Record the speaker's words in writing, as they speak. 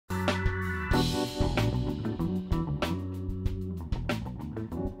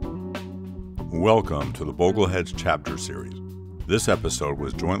Welcome to the Bogleheads chapter series. This episode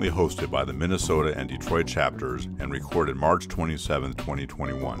was jointly hosted by the Minnesota and Detroit chapters and recorded March 27,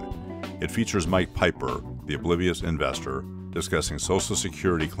 2021. It features Mike Piper, the Oblivious Investor, discussing Social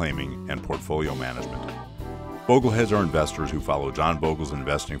Security claiming and portfolio management. Bogleheads are investors who follow John Bogle's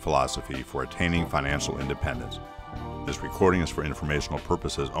investing philosophy for attaining financial independence. This recording is for informational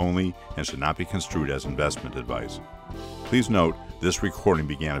purposes only and should not be construed as investment advice. Please note, this recording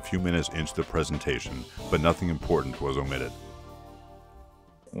began a few minutes into the presentation, but nothing important was omitted.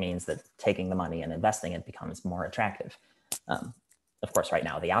 It means that taking the money and investing it becomes more attractive. Of course, right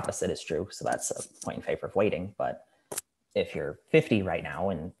now, the opposite is true, so that's a point in favor of waiting. But if you're 50 right now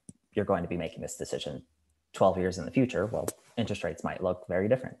and you're going to be making this decision 12 years in the future, well, interest rates might look very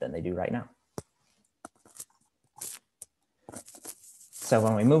different than they do right now. So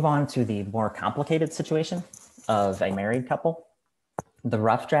when we move on to the more complicated situation of a married couple, the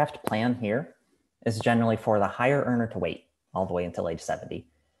rough draft plan here is generally for the higher earner to wait all the way until age 70,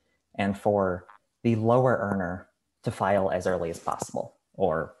 and for the lower earner to file as early as possible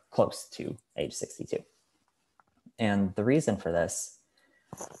or close to age 62. And the reason for this,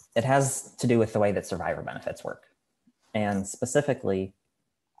 it has to do with the way that survivor benefits work. And specifically,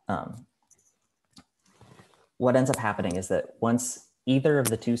 what ends up happening is that once either of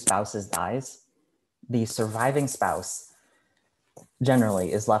the two spouses dies, the surviving spouse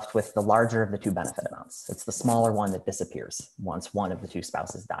generally is left with the larger of the two benefit amounts. It's the smaller one that disappears once one of the two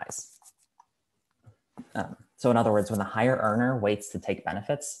spouses dies. So in other words, when the higher earner waits to take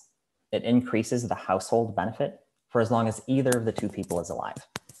benefits, it increases the household benefit for as long as either of the two people is alive.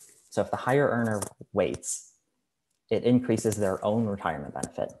 So if the higher earner waits, it increases their own retirement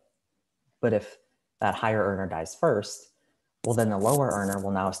benefit. But if that higher earner dies first, well, then the lower earner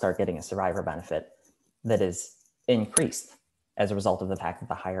will now start getting a survivor benefit that is increased as a result of the fact that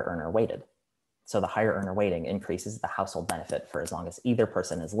the higher earner waited. So the higher earner waiting increases the household benefit for as long as either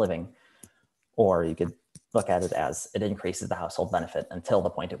person is living, or you could look at it as it increases the household benefit until the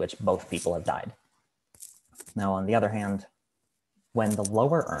point at which both people have died. Now, on the other hand, when the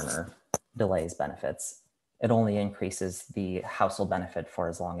lower earner delays benefits, it only increases the household benefit for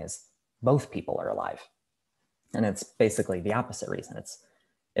as long as both people are alive. And it's basically the opposite reason. It's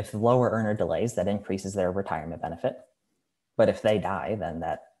if the lower earner delays, that increases their retirement benefit. But if they die, then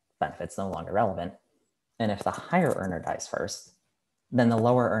that benefit's no longer relevant. And if the higher earner dies first, then the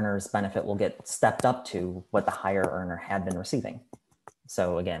lower earner's benefit will get stepped up to what the higher earner had been receiving.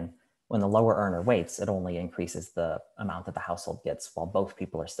 So again, when the lower earner waits, it only increases the amount that the household gets while both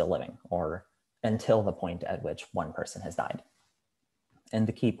people are still living, or until the point at which one person has died. And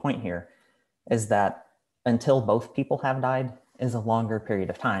the key point here is that until both people have died is a longer period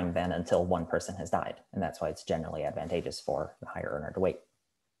of time than until one person has died. And that's why it's generally advantageous for the higher earner to wait.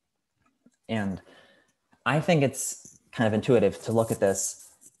 And I think it's kind of intuitive to look at this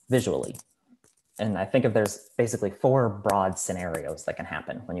visually. And I think there's basically four broad scenarios that can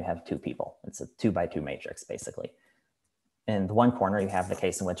happen when you have two people. It's a 2x2 matrix, basically. In the one corner, you have the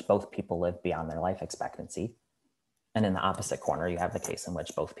case in which both people live beyond their life expectancy. And in the opposite corner, you have the case in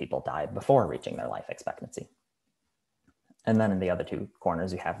which both people die before reaching their life expectancy. And then in the other two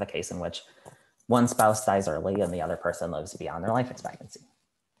corners, you have the case in which one spouse dies early and the other person lives beyond their life expectancy.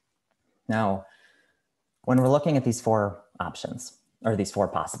 Now, when we're looking at these four options, or these four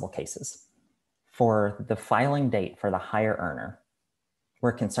possible cases, for the filing date for the higher earner,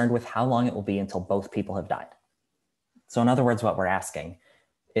 we're concerned with how long it will be until both people have died. So in other words, what we're asking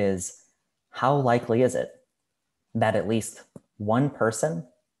is, how likely is it that at least one person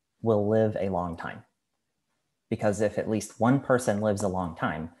will live a long time? Because if at least one person lives a long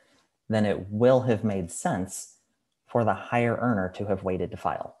time, then it will have made sense for the higher earner to have waited to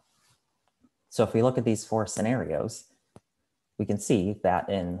file. So if we look at these four scenarios, we can see that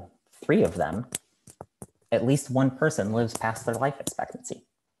in three of them, at least one person lives past their life expectancy.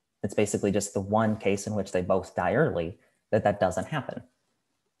 It's basically just the one case in which they both die early that doesn't happen.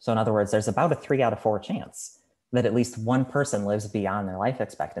 So in other words, there's about a 3 out of 4 chance that at least one person lives beyond their life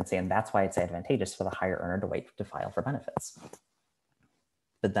expectancy, and that's why it's advantageous for the higher earner to wait to file for benefits.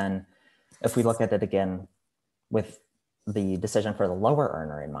 But then if we look at it again with the decision for the lower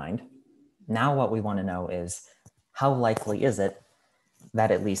earner in mind, now what we want to know is, how likely is it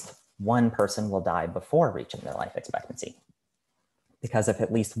that at least one person will die before reaching their life expectancy? Because if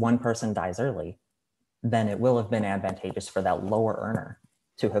at least one person dies early, then it will have been advantageous for that lower earner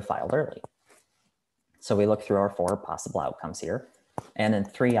to have filed early. So we look through our four possible outcomes here, and in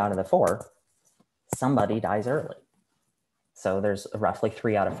 3 out of the 4, somebody dies early. So there's a roughly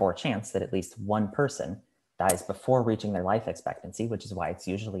 3 out of 4 chance that at least one person dies before reaching their life expectancy, which is why it's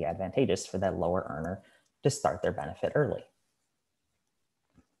usually advantageous for that lower earner to start their benefit early.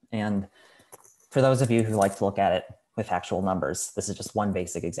 And for those of you who like to look at it with actual numbers, this is just one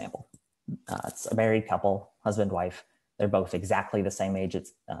basic example. It's a married couple, husband, wife. They're both exactly the same age at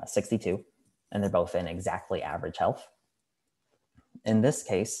 62, and they're both in exactly average health. In this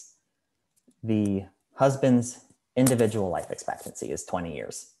case, the husband's individual life expectancy is 20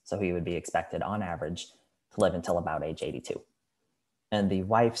 years. So he would be expected on average to live until about age 82. And the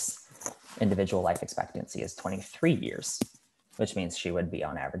wife's individual life expectancy is 23 years, which means she would be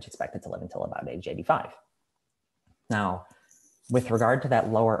on average expected to live until about age 85. Now, with regard to that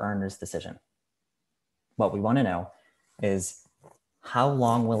lower earner's decision, what we want to know is how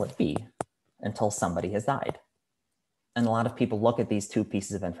long will it be until somebody has died? And a lot of people look at these two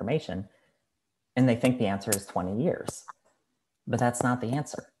pieces of information and they think the answer is 20 years. But that's not the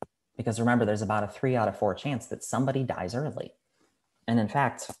answer. Because remember, there's about a 3 out of 4 chance that somebody dies early. And in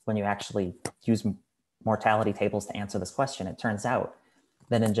fact, when you actually use mortality tables to answer this question, it turns out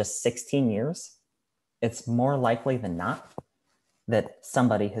that in just 16 years, it's more likely than not that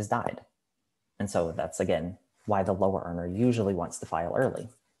somebody has died. And so that's, again, why the lower earner usually wants to file early.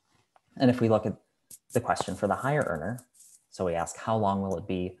 And if we look at the question for the higher earner, so we ask how long will it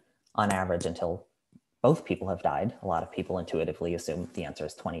be on average until both people have died? A lot of people intuitively assume the answer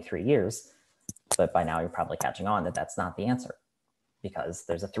is 23 years, but by now you're probably catching on that that's not the answer, because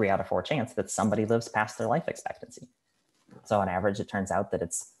there's a 3 out of 4 chance that somebody lives past their life expectancy. So on average, it turns out that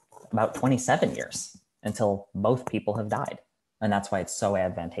it's about 27 years until both people have died. And that's why it's so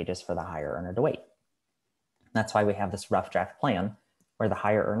advantageous for the higher earner to wait. That's why we have this rough draft plan where the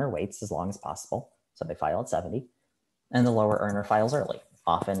higher earner waits as long as possible. So they file at 70 and the lower earner files early,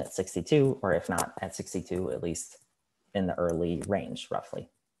 often at 62, or if not at 62, at least in the early range, roughly.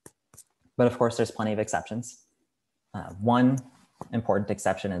 But of course, there's plenty of exceptions. One important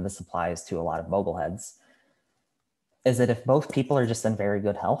exception, and this applies to a lot of Bogleheads, is that if both people are just in very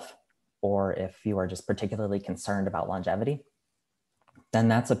good health, or if you are just particularly concerned about longevity, then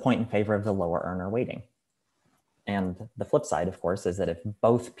that's a point in favor of the lower earner waiting. And the flip side, of course, is that if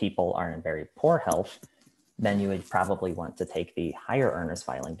both people are in very poor health, then you would probably want to take the higher earner's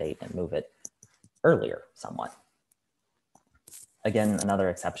filing date and move it earlier somewhat. Again, another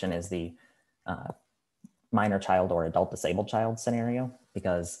exception is the minor child or adult disabled child scenario,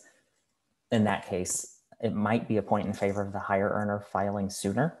 because in that case, it might be a point in favor of the higher earner filing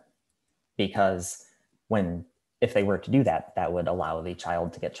sooner, because if they were to do that, that would allow the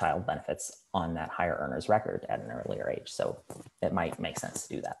child to get child benefits on that higher earner's record at an earlier age. So it might make sense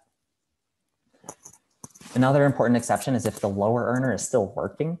to do that. Another important exception is if the lower earner is still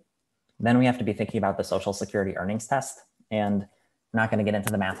working, then we have to be thinking about the Social Security earnings test. And I'm not going to get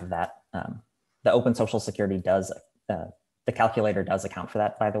into the math of that. The Open Social Security does, the calculator does account for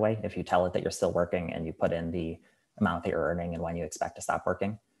that, by the way, if you tell it that you're still working and you put in the amount that you're earning and when you expect to stop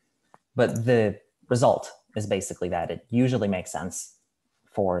working. But the result is basically that it usually makes sense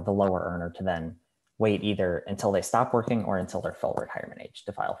for the lower earner to then wait either until they stop working or until their full retirement age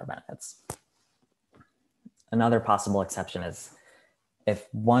to file for benefits. Another possible exception is if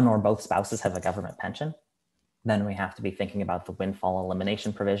one or both spouses have a government pension, then we have to be thinking about the windfall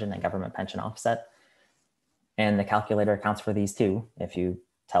elimination provision and government pension offset. And the calculator accounts for these too, if you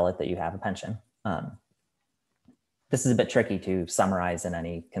tell it that you have a pension. This is a bit tricky to summarize in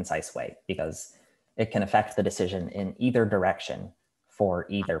any concise way because it can affect the decision in either direction for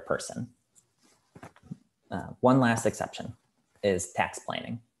either person. One last exception is tax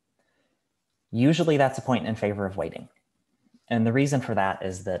planning. Usually that's a point in favor of waiting. And the reason for that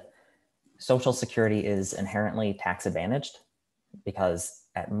is that Social Security is inherently tax advantaged because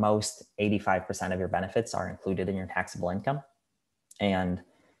at most 85% of your benefits are included in your taxable income. And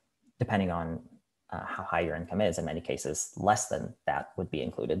depending on how high your income is, in many cases, less than that would be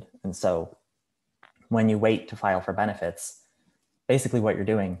included. And so when you wait to file for benefits, basically what you're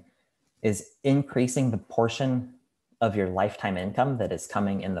doing is increasing the portion of your lifetime income that is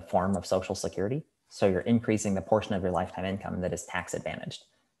coming in the form of Social Security. So you're increasing the portion of your lifetime income that is tax advantaged.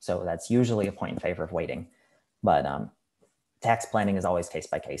 So that's usually a point in favor of waiting. But tax planning is always case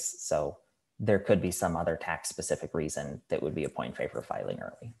by case. So there could be some other tax specific reason that would be a point in favor of filing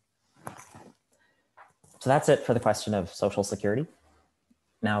early. So that's it for the question of Social Security.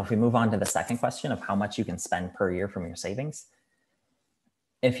 Now, if we move on to the second question of how much you can spend per year from your savings,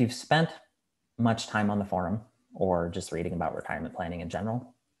 if you've spent much time on the forum or just reading about retirement planning in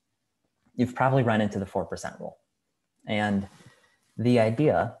general, you've probably run into the 4% rule. And the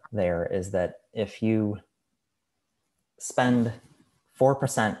idea there is that if you spend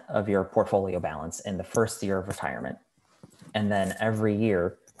 4% of your portfolio balance in the first year of retirement. And then every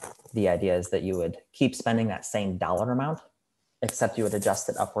year, the idea is that you would keep spending that same dollar amount, except you would adjust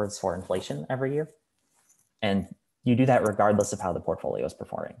it upwards for inflation every year. And you do that regardless of how the portfolio is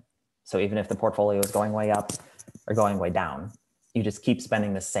performing. So even if the portfolio is going way up or going way down, you just keep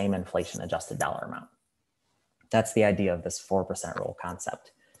spending the same inflation adjusted dollar amount. That's the idea of this 4% rule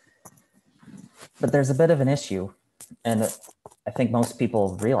concept. But there's a bit of an issue, and I think most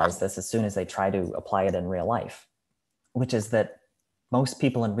people realize this as soon as they try to apply it in real life, which is that most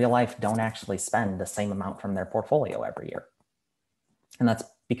people in real life don't actually spend the same amount from their portfolio every year. And that's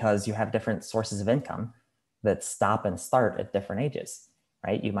because you have different sources of income that stop and start at different ages,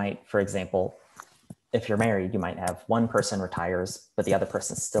 right? You might, for example, if you're married, you might have one person retires, but the other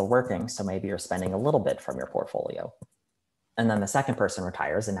person's still working. So maybe you're spending a little bit from your portfolio. And then the second person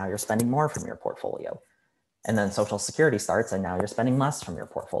retires, and now you're spending more from your portfolio. And then Social Security starts, and now you're spending less from your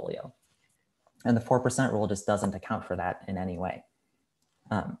portfolio. And the 4% rule just doesn't account for that in any way.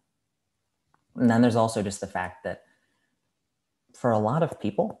 And then there's also just the fact that for a lot of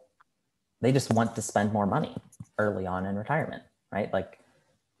people, they just want to spend more money early on in retirement, right? Like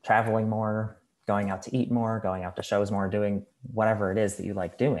traveling more, going out to eat more, going out to shows more, doing whatever it is that you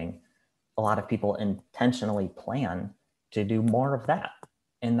like doing. A lot of people intentionally plan to do more of that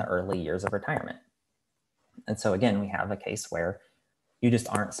in the early years of retirement. And so again, we have a case where you just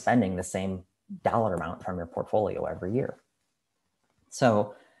aren't spending the same dollar amount from your portfolio every year.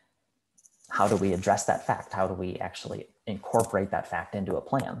 So how do we address that fact? How do we actually incorporate that fact into a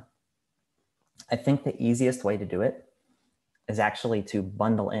plan? I think the easiest way to do it is actually to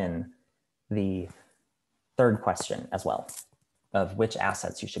bundle in the third question as well, of which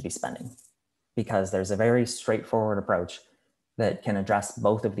assets you should be spending, because there's a very straightforward approach that can address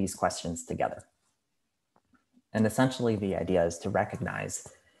both of these questions together. And essentially the idea is to recognize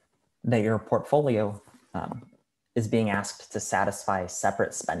that your portfolio is being asked to satisfy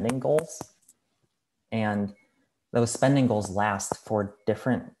separate spending goals. And those spending goals last for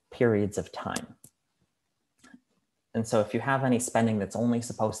different periods of time. And so if you have any spending that's only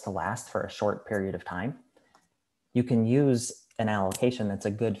supposed to last for a short period of time, you can use an allocation that's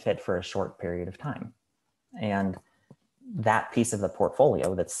a good fit for a short period of time. And that piece of the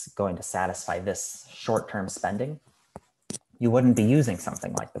portfolio that's going to satisfy this short-term spending, you wouldn't be using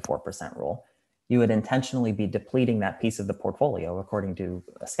something like the 4% rule. You would intentionally be depleting that piece of the portfolio according to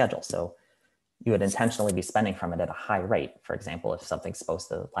a schedule. So you would intentionally be spending from it at a high rate. For example, if something's supposed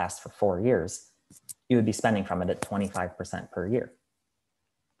to last for 4 years, you would be spending from it at 25% per year.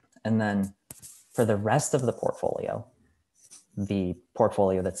 And then for the rest of the portfolio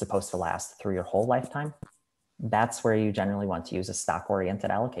that's supposed to last through your whole lifetime, that's where you generally want to use a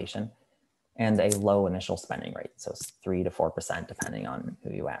stock-oriented allocation and a low initial spending rate. So it's 3 to 4%, depending on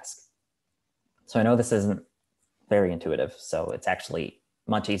who you ask. So I know this isn't very intuitive, so it's actually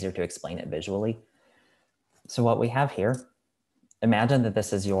much easier to explain it visually. So what we have here, imagine that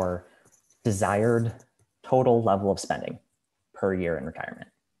this is your desired total level of spending per year in retirement.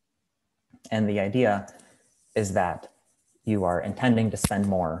 And the idea is that you are intending to spend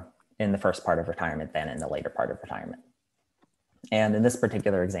more in the first part of retirement than in the later part of retirement. And in this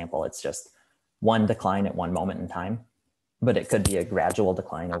particular example, it's just one decline at one moment in time, but it could be a gradual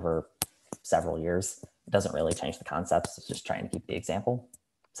decline over several years. It doesn't really change the concepts. It's just trying to keep the example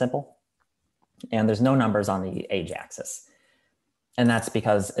simple. And there's no numbers on the age axis. And that's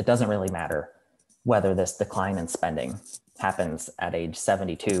because it doesn't really matter whether this decline in spending happens at age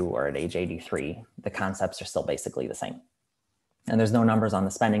 72 or at age 83. The concepts are still basically the same. And there's no numbers on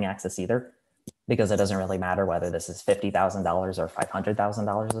the spending axis either, because it doesn't really matter whether this is $50,000 or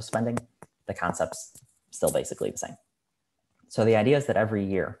 $500,000 of spending. The concept's still basically the same. So the idea is that every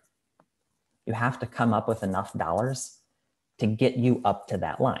year you have to come up with enough dollars to get you up to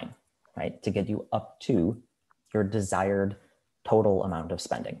that line, right? To get you up to your desired total amount of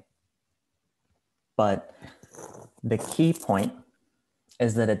spending. But the key point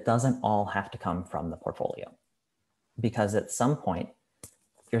is that it doesn't all have to come from the portfolio, because at some point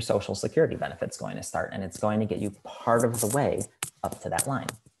your Social Security benefit's going to start, and it's going to get you part of the way up to that line.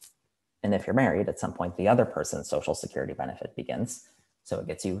 And if you're married, at some point the other person's Social Security benefit begins, so it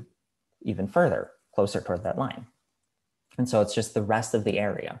gets you even further, closer toward that line. And so it's just the rest of the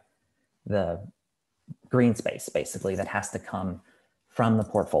area, the green space basically, that has to come from the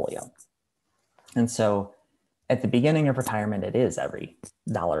portfolio. And so at the beginning of retirement, it is every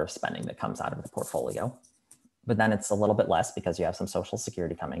dollar of spending that comes out of the portfolio. But then it's a little bit less because you have some Social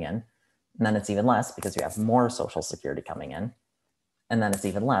Security coming in. And then it's even less because you have more Social Security coming in. And then it's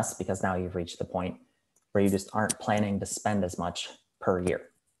even less because now you've reached the point where you just aren't planning to spend as much per year.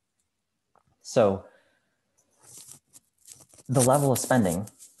 So the level of spending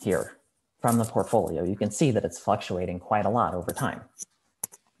here from the portfolio, you can see that it's fluctuating quite a lot over time.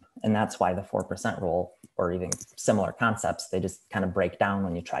 And that's why the 4% rule, or even similar concepts, they just kind of break down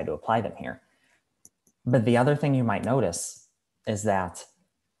when you try to apply them here. But the other thing you might notice is that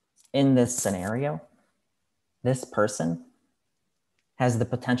in this scenario, this person has the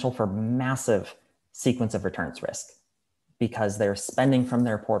potential for massive sequence of returns risk because they're spending from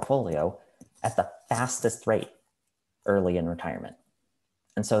their portfolio at the fastest rate early in retirement.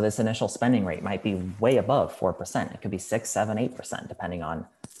 And so this initial spending rate might be way above 4%. It could be 6, 7, 8%, depending on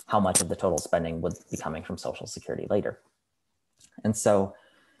how much of the total spending would be coming from Social Security later. And so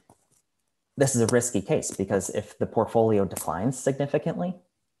this is a risky case because if the portfolio declines significantly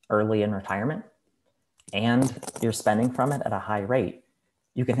early in retirement and you're spending from it at a high rate,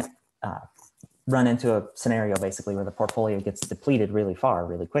 you can run into a scenario basically where the portfolio gets depleted really far,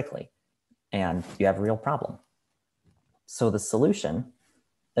 really quickly, and you have a real problem. So the solution,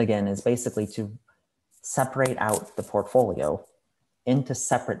 again, is basically to separate out the portfolio into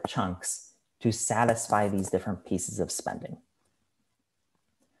separate chunks to satisfy these different pieces of spending.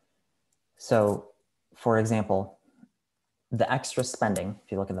 So, for example, the extra spending,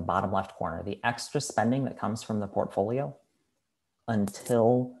 if you look in the bottom left corner, the extra spending that comes from the portfolio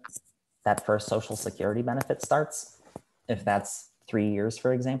until that first Social Security benefit starts, if that's 3 years,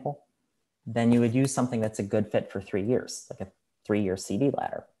 for example, then you would use something that's a good fit for 3 years, like a 3-year CD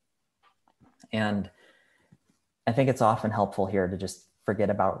ladder. And I think it's often helpful here to just forget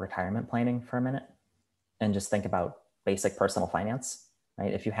about retirement planning for a minute and just think about basic personal finance,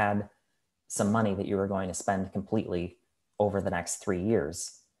 right? If you had some money that you were going to spend completely over the next 3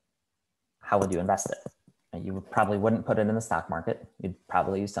 years, how would you invest it? You probably wouldn't put it in the stock market. You'd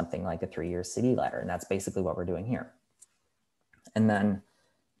probably use something like a 3-year CD ladder. And that's basically what we're doing here. And then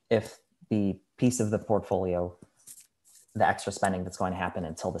if the piece of the portfolio, the extra spending that's going to happen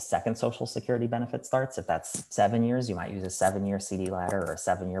until the second Social Security benefit starts, if that's 7 years, you might use a 7-year CD ladder or a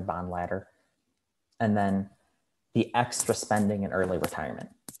 7-year bond ladder. And then the extra spending in early retirement,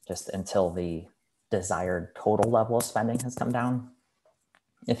 just until the desired total level of spending has come down.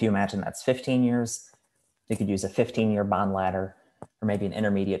 If you imagine that's 15 years, you could use a 15-year bond ladder or maybe an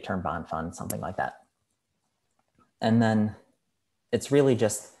intermediate term bond fund, something like that. And then it's really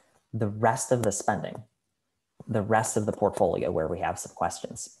just the rest of the spending, the rest of the portfolio where we have some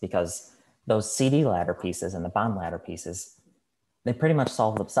questions, because those CD ladder pieces and the bond ladder pieces, they pretty much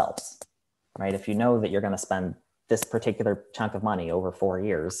solve themselves, right? If you know that you're going to spend this particular chunk of money over 4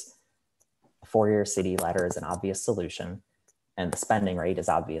 years, a 4-year CD ladder is an obvious solution, and the spending rate is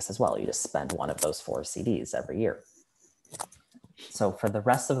obvious as well. You just spend one of those 4 CDs every year. So for the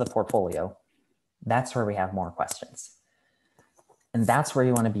rest of the portfolio, that's where we have more questions. And that's where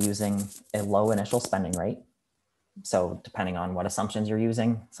you want to be using a low initial spending rate. So depending on what assumptions you're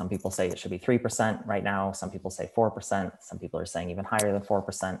using, some people say it should be 3% right now. Some people say 4%. Some people are saying even higher than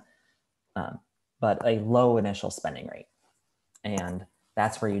 4%, but a low initial spending rate. And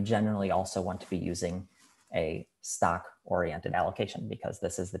that's where you generally also want to be using a stock-oriented allocation, because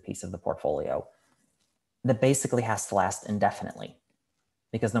this is the piece of the portfolio that basically has to last indefinitely,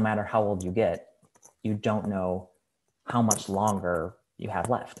 because no matter how old you get, you don't know how much longer you have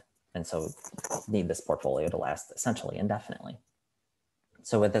left. And so you need this portfolio to last essentially indefinitely.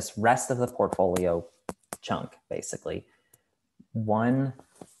 So with this rest of the portfolio chunk, basically, one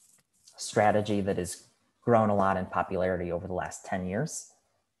strategy that has grown a lot in popularity over the last 10 years,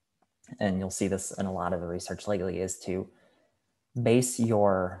 and you'll see this in a lot of the research lately, is to base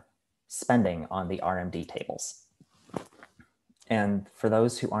your spending on the RMD tables. And for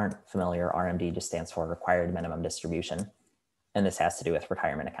those who aren't familiar, RMD just stands for Required Minimum Distribution. And this has to do with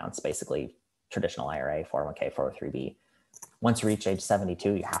retirement accounts, basically traditional IRA, 401k, 403b. Once you reach age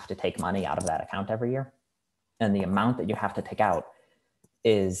 72, you have to take money out of that account every year. And the amount that you have to take out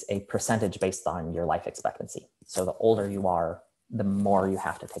is a percentage based on your life expectancy. So the older you are, the more you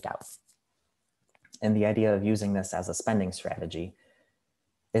have to take out. And the idea of using this as a spending strategy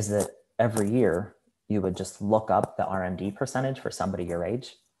is that every year you would just look up the RMD percentage for somebody your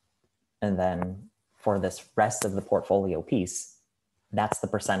age. And then for this rest of the portfolio piece, that's the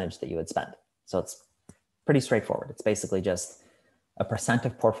percentage that you would spend. So it's pretty straightforward. It's basically just a percent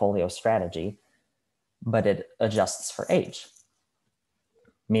of portfolio strategy, but it adjusts for age,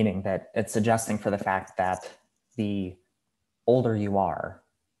 meaning that it's adjusting for the fact that the older you are,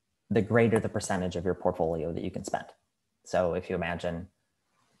 the greater the percentage of your portfolio that you can spend. So if you imagine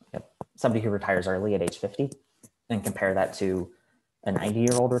somebody who retires early at age 50 and compare that to a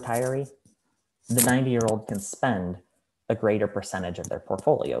 90-year-old retiree, the 90-year-old can spend a greater percentage of their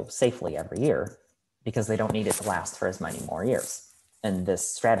portfolio safely every year because they don't need it to last for as many more years. And this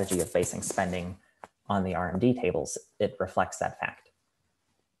strategy of basing spending on the RMD tables, it reflects that fact.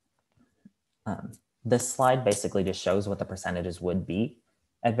 This slide basically just shows what the percentages would be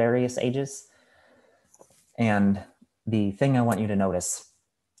at various ages. And the thing I want you to notice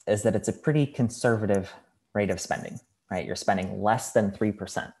is that it's a pretty conservative rate of spending, right? You're spending less than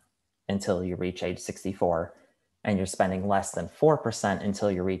 3% until you reach age 64, and you're spending less than 4% until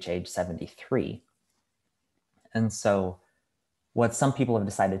you reach age 73. And so what some people have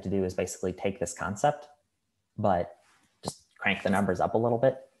decided to do is basically take this concept, but just crank the numbers up a little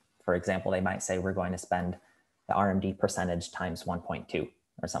bit. For example, they might say we're going to spend the RMD percentage times 1.2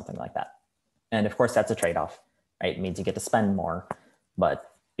 or something like that. And of course, that's a trade-off, right? It means you get to spend more,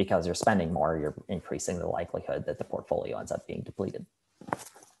 but because you're spending more, you're increasing the likelihood that the portfolio ends up being depleted.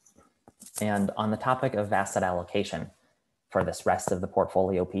 And on the topic of asset allocation for this rest of the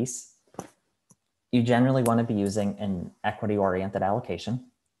portfolio piece, you generally want to be using an equity-oriented allocation.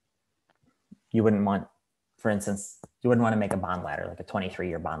 You wouldn't want, for instance, you wouldn't want to make a bond ladder, like a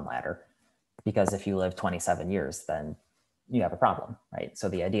 23-year bond ladder, because if you live 27 years, then you have a problem, right? So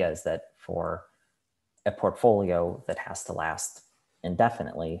the idea is that for a portfolio that has to last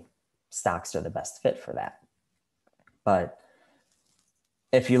indefinitely, stocks are the best fit for that. But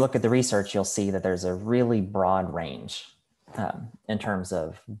if you look at the research, you'll see that there's a really broad range in terms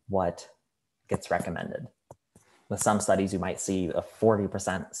of what gets recommended. With some studies, you might see a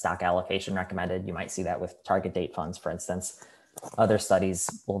 40% stock allocation recommended. You might see that with target date funds, for instance. Other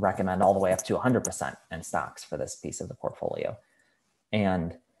studies will recommend all the way up to 100% in stocks for this piece of the portfolio.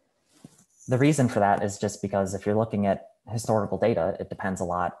 And the reason for that is just because if you're looking at historical data, it depends a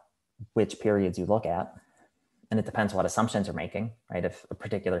lot which periods you look at. And it depends what assumptions you're making, right? If a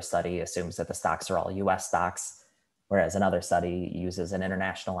particular study assumes that the stocks are all US stocks, whereas another study uses an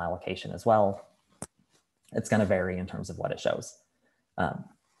international allocation as well, it's going to vary in terms of what it shows.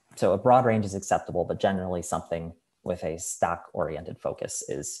 So a broad range is acceptable, but generally something with a stock-oriented focus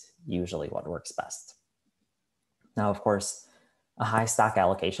is usually what works best. Now, of course, a high stock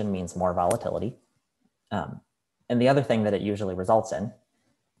allocation means more volatility. And the other thing that it usually results in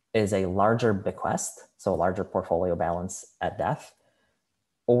is a larger bequest, so a larger portfolio balance at death,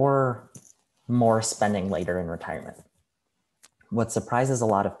 or more spending later in retirement. What surprises a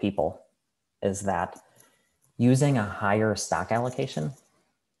lot of people is that using a higher stock allocation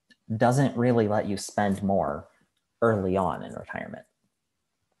doesn't really let you spend more early on in retirement.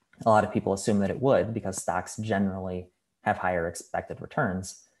 A lot of people assume that it would because stocks generally have higher expected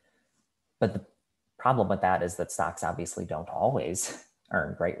returns. But the problem with that is that stocks obviously don't always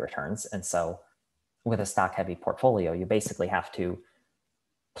earn great returns. And so with a stock heavy portfolio, you basically have to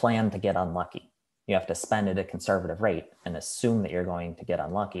plan to get unlucky. You have to spend at a conservative rate and assume that you're going to get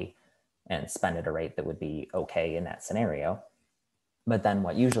unlucky and spend at a rate that would be okay in that scenario. But then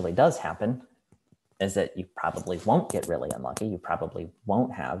what usually does happen is that you probably won't get really unlucky. You probably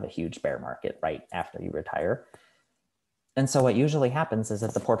won't have a huge bear market right after you retire. And so what usually happens is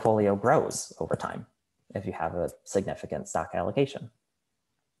that the portfolio grows over time if you have a significant stock allocation.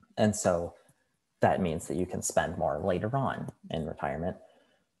 And so that means that you can spend more later on in retirement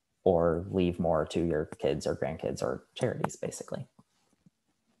or leave more to your kids or grandkids or charities, basically.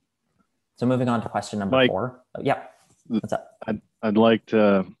 So moving on to question number Mike, 4. Oh, yeah, what's up? I'd like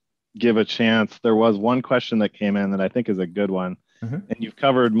to give a chance. There was one question that came in that I think is a good one. And you've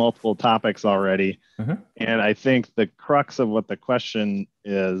covered multiple topics already. And I think the crux of what the question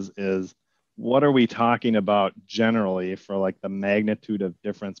is what are we talking about generally for like the magnitude of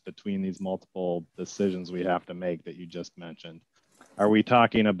difference between these multiple decisions we have to make that you just mentioned? Are we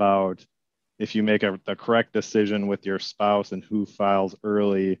talking about if you make the correct decision with your spouse and who files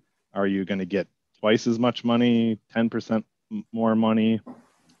early, are you going to get twice as much money, 10% more money?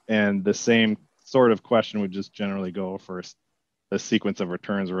 And the same sort of question would just generally go for the sequence of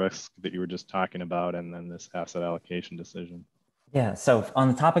returns risk that you were just talking about, and then this asset allocation decision. Yeah, so on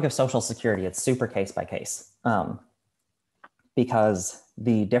the topic of Social Security, it's super case by case because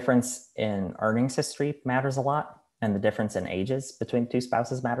the difference in earnings history matters a lot, and the difference in ages between two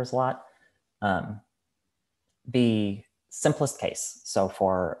spouses matters a lot. The simplest case, so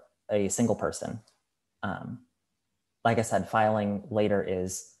for a single person, like I said, filing later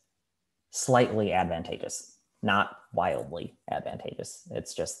is slightly advantageous, not wildly advantageous.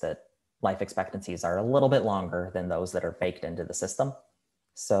 It's just that life expectancies are a little bit longer than those that are baked into the system.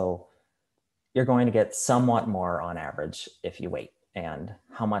 So you're going to get somewhat more on average if you wait, and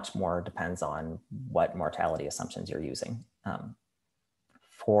how much more depends on what mortality assumptions you're using.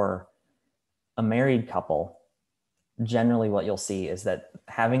 For a married couple, generally what you'll see is that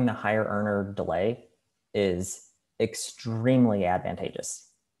having the higher earner delay is extremely advantageous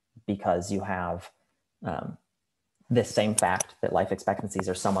because you have this same fact that life expectancies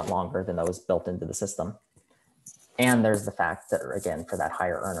are somewhat longer than those built into the system. And there's the fact that, again, for that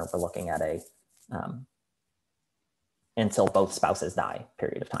higher earner, we're looking at a until both spouses die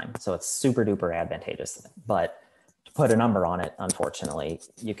period of time. So it's super duper advantageous. But to put a number on it, unfortunately,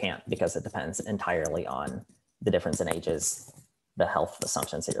 you can't, because it depends entirely on the difference in ages, the health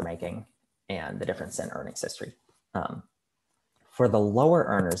assumptions that you're making, and the difference in earnings history. For the lower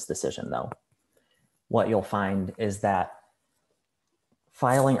earners decision, though, what you'll find is that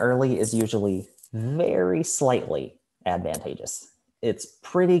filing early is usually very slightly advantageous. It's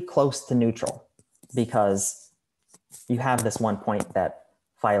pretty close to neutral because you have this one point that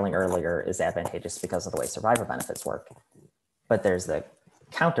filing earlier is advantageous because of the way survivor benefits work. But there's the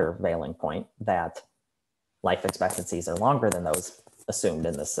countervailing point that life expectancies are longer than those assumed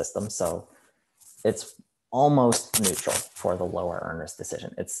in this system. So it's almost neutral for the lower earners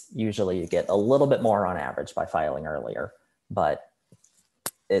decision. It's usually you get a little bit more on average by filing earlier, but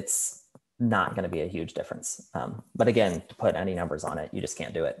it's not going to be a huge difference. But again, to put any numbers on it, you just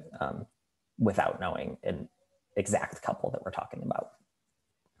can't do it without knowing an exact couple that we're talking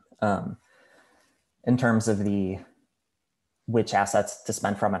about. In terms of the which assets to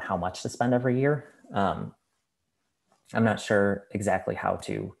spend from and how much to spend every year, I'm not sure exactly how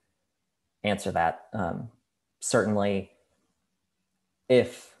to answer that. Certainly,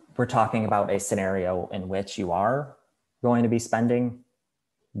 if we're talking about a scenario in which you are going to be spending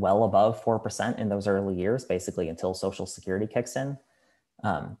well above 4% in those early years, basically until Social Security kicks in,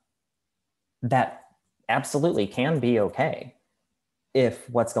 that absolutely can be okay. If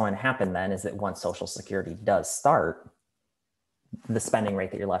what's going to happen then is that once Social Security does start, the spending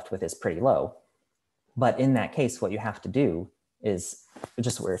rate that you're left with is pretty low. But in that case, what you have to do is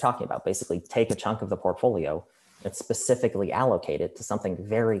just what we were talking about, basically take a chunk of the portfolio and specifically allocate it to something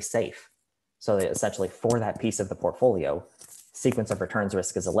very safe. So that essentially for that piece of the portfolio, sequence of returns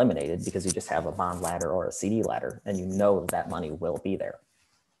risk is eliminated because you just have a bond ladder or a CD ladder and you know that money will be there.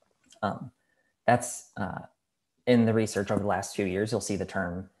 That's in the research over the last few years, you'll see the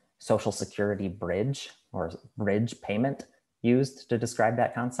term Social Security bridge or bridge payment used to describe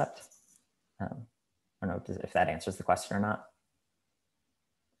that concept. I don't know if that answers the question or not.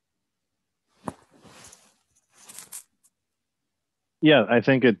 Yeah, I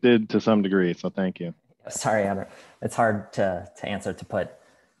think it did to some degree, so thank you. Sorry, it's hard to answer to put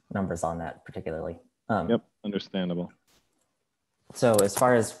numbers on that particularly. Yep, understandable. So as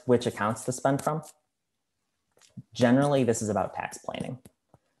far as which accounts to spend from, generally this is about tax planning.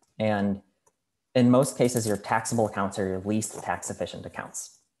 And in most cases, your taxable accounts are your least tax efficient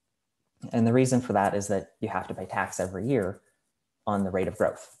accounts. And the reason for that is that you have to pay tax every year on the rate of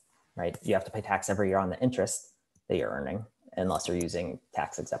growth, right? You have to pay tax every year on the interest that you're earning, unless you're using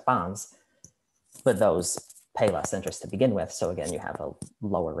tax exempt bonds, but those pay less interest to begin with. So again, you have a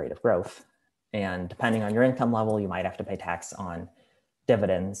lower rate of growth. And depending on your income level, you might have to pay tax on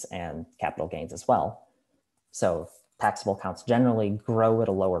dividends and capital gains as well. So taxable accounts generally grow at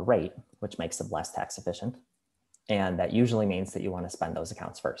a lower rate, which makes them less tax efficient. And that usually means that you want to spend those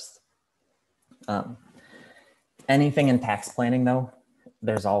accounts first. Anything in tax planning though,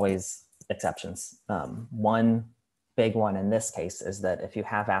 there's always exceptions. One big one in this case is that if you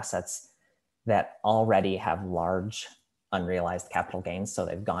have assets that already have large unrealized capital gains, so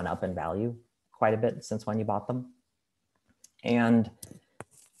they've gone up in value quite a bit since when you bought them, and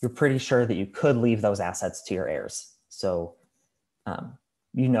you're pretty sure that you could leave those assets to your heirs. So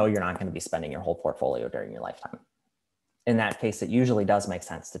you know you're not going to be spending your whole portfolio during your lifetime. In that case, it usually does make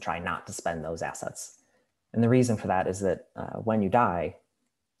sense to try not to spend those assets. And the reason for that is that when you die,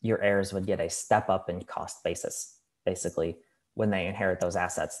 your heirs would get a step up in cost basis. Basically, when they inherit those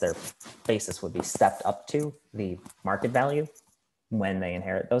assets, their basis would be stepped up to the market value when they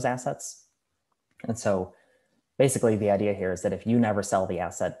inherit those assets. And so basically the idea here is that if you never sell the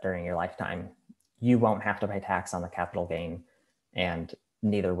asset during your lifetime, you won't have to pay tax on the capital gain, and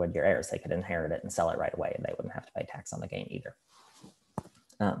neither would your heirs. They could inherit it and sell it right away, and they wouldn't have to pay tax on the gain either.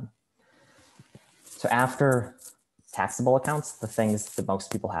 So after taxable accounts, the things that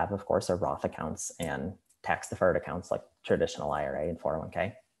most people have, of course, are Roth accounts and tax deferred accounts like traditional IRA and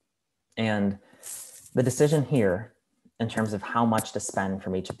 401k. And the decision here in terms of how much to spend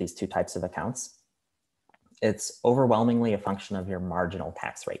from each of these two types of accounts, it's overwhelmingly a function of your marginal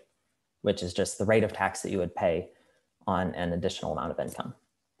tax rate, which is just the rate of tax that you would pay on an additional amount of income.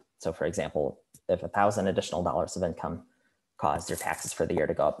 So for example, if $1,000 additional dollars of income caused your taxes for the year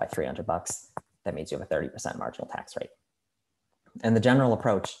to go up by $300, that means you have a 30% marginal tax rate. And the general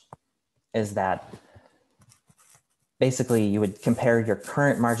approach is that basically you would compare your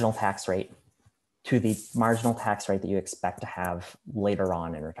current marginal tax rate to the marginal tax rate that you expect to have later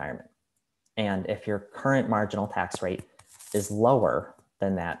on in retirement. And if your current marginal tax rate is lower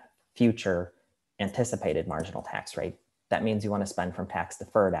than that future anticipated marginal tax rate, that means you want to spend from tax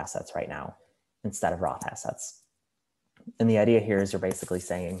deferred assets right now instead of Roth assets. And the idea here is you're basically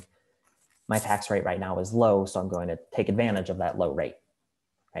saying, my tax rate right now is low, so I'm going to take advantage of that low rate,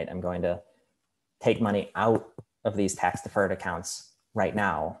 right? I'm going to take money out of these tax deferred accounts right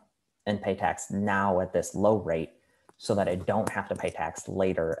now and pay tax now at this low rate so that I don't have to pay tax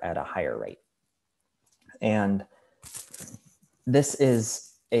later at a higher rate. And this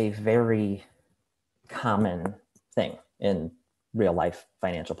is a very common thing in real life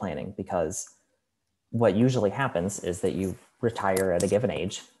financial planning, because what usually happens is that you retire at a given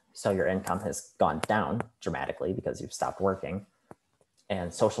age. So your income has gone down dramatically because you've stopped working,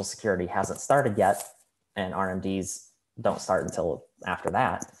 and Social Security hasn't started yet, and RMDs don't start until after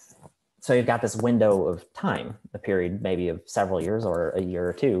that. So you've got this window of time, a period maybe of several years or a year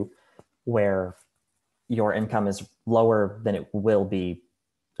or two, where your income is lower than it will be,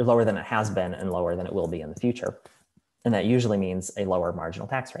 or lower than it has been, and lower than it will be in the future. And that usually means a lower marginal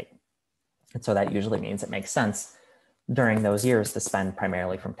tax rate. And so that usually means it makes sense during those years to spend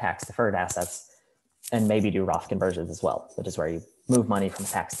primarily from tax deferred assets, and maybe do Roth conversions as well, which is where you move money from a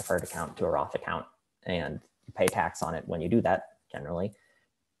tax deferred account to a Roth account, and you pay tax on it when you do that generally.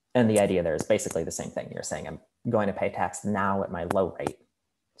 And the idea there is basically the same thing. You're saying, I'm going to pay tax now at my low rate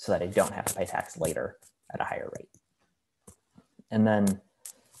so that I don't have to pay tax later at a higher rate. And then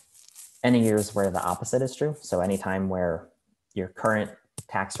any years where the opposite is true, so anytime where your current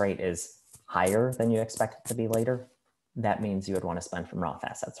tax rate is higher than you expect it to be later, that means you would want to spend from Roth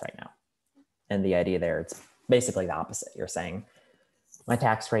assets right now. And the idea there, it's basically the opposite. You're saying, my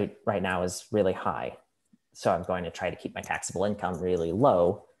tax rate right now is really high, so I'm going to try to keep my taxable income really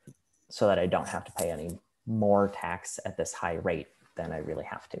low so that I don't have to pay any more tax at this high rate than I really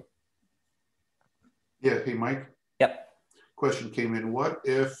have to. Yeah, hey, Mike. Yep. Question came in. What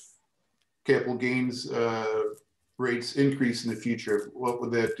if capital gains rates increase in the future? What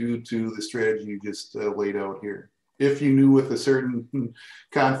would that do to the strategy you just laid out here? If you knew with a certain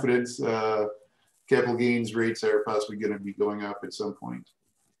confidence capital gains rates are possibly going to be going up at some point.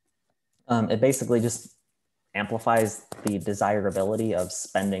 It basically just amplifies the desirability of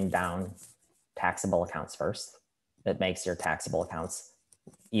spending down taxable accounts first. It makes your taxable accounts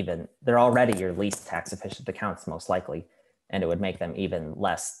even, they're already your least tax efficient accounts most likely, and it would make them even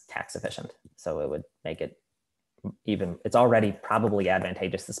less tax efficient. So it would make it even, it's already probably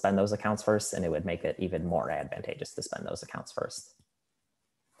advantageous to spend those accounts first, and it would make it even more advantageous to spend those accounts first.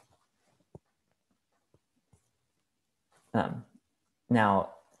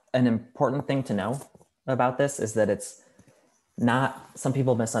 Now, an important thing to know about this is that it's not, some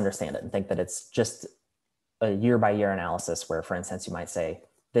people misunderstand it and think that it's just a year by year analysis where, for instance, you might say,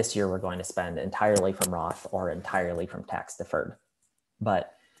 this year we're going to spend entirely from Roth or entirely from tax deferred.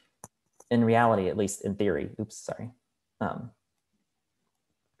 But in reality, at least in theory,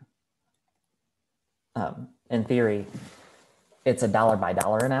 in theory, it's a dollar by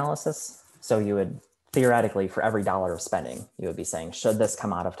dollar analysis. So you would theoretically, for every dollar of spending, you would be saying, should this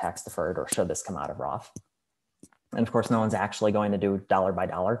come out of tax deferred or should this come out of Roth? And of course, no one's actually going to do dollar by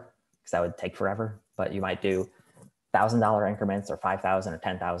dollar because that would take forever. But you might do $1,000 increments or 5,000 or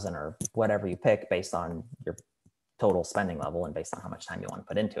 10,000 or whatever you pick based on your total spending level and based on how much time you want to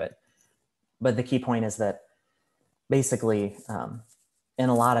put into it. But the key point is that basically, in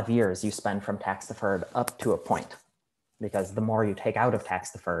a lot of years, you spend from tax deferred up to a point, because the more you take out of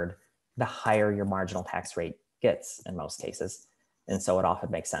tax deferred, the higher your marginal tax rate gets in most cases. And so it often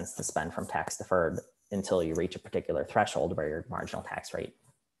makes sense to spend from tax deferred until you reach a particular threshold where your marginal tax rate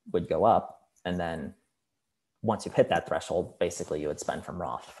would go up. And then once you've hit that threshold, basically you would spend from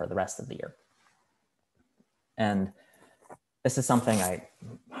Roth for the rest of the year. And this is something I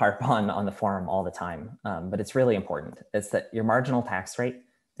harp on the forum all the time, but it's really important. It's that your marginal tax rate,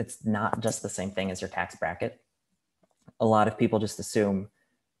 it's not just the same thing as your tax bracket. A lot of people just assume,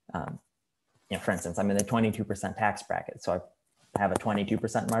 for instance, I'm in the 22% tax bracket, so I have a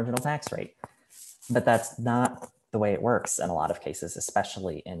 22% marginal tax rate. But that's not the way it works in a lot of cases,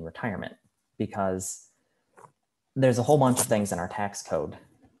 especially in retirement, because there's a whole bunch of things in our tax code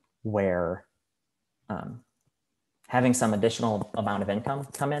where having some additional amount of income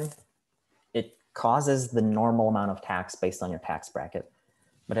come in, it causes the normal amount of tax based on your tax bracket,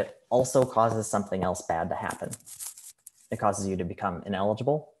 but it also causes something else bad to happen. It causes you to become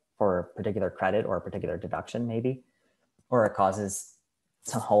ineligible for a particular credit or a particular deduction maybe, or it causes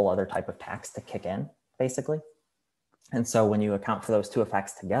some whole other type of tax to kick in, basically. And so when you account for those two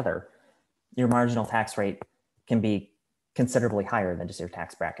effects together, your marginal tax rate can be considerably higher than just your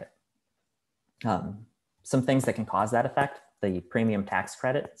tax bracket. Some things that can cause that effect, the premium tax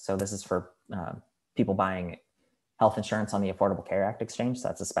credit. So this is for people buying health insurance on the Affordable Care Act exchange. So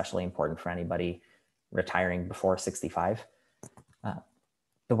that's especially important for anybody retiring before 65.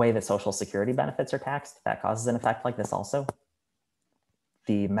 The way that Social Security benefits are taxed, that causes an effect like this also.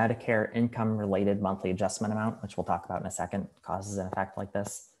 The Medicare income-related monthly adjustment amount, which we'll talk about in a second, causes an effect like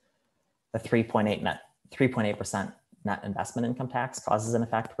this. The 3.8% net investment income tax causes an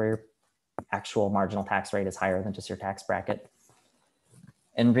effect where your actual marginal tax rate is higher than just your tax bracket.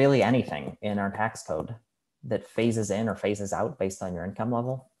 And really anything in our tax code that phases in or phases out based on your income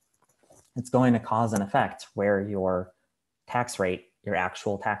level, it's going to cause an effect where your tax rate, your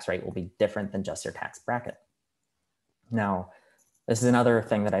actual tax rate, will be different than just your tax bracket. Now, this is another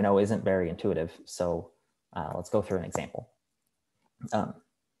thing that I know isn't very intuitive. So let's go through an example.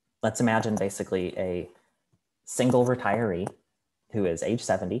 Let's imagine basically a single retiree who is age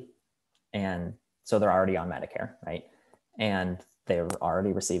 70. And so they're already on Medicare, right? And they're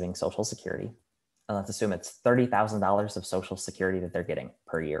already receiving Social Security. And let's assume it's $30,000 of Social Security that they're getting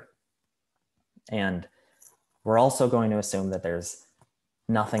per year. And we're also going to assume that there's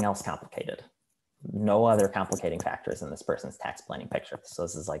nothing else complicated. No other complicating factors in this person's tax planning picture. So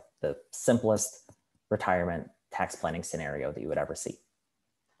this is like the simplest retirement tax planning scenario that you would ever see.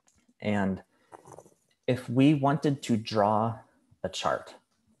 And if we wanted to draw a chart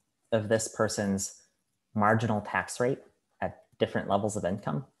of this person's marginal tax rate at different levels of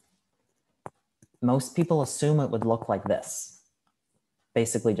income, most people assume it would look like this.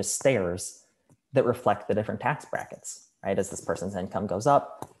 Basically just stairs that reflect the different tax brackets, right? As this person's income goes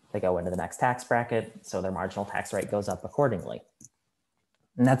up, they go into the next tax bracket, so their marginal tax rate goes up accordingly.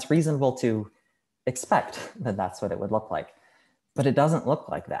 And that's reasonable to expect that that's what it would look like. But it doesn't look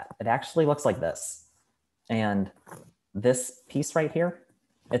like that. It actually looks like this. And this piece right here,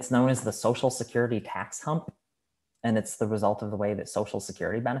 it's known as the Social Security tax hump. And it's the result of the way that Social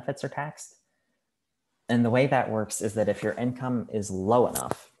Security benefits are taxed. And the way that works is that if your income is low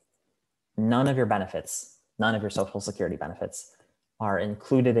enough, none of your benefits, none of your Social Security benefits are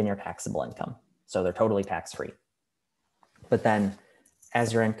included in your taxable income. So they're totally tax-free. But then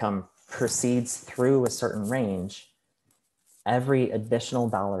as your income proceeds through a certain range, every additional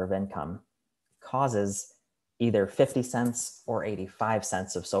dollar of income causes either 50 cents or 85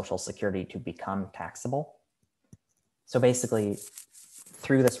 cents of Social Security to become taxable. So basically,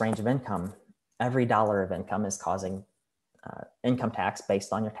 through this range of income, every dollar of income is causing income tax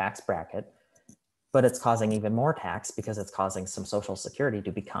based on your tax bracket, but it's causing even more tax because it's causing some Social Security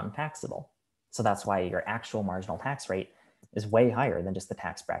to become taxable. So that's why your actual marginal tax rate is way higher than just the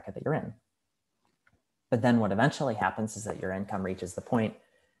tax bracket that you're in. But then what eventually happens is that your income reaches the point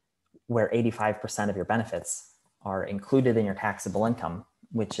where 85% of your benefits are included in your taxable income,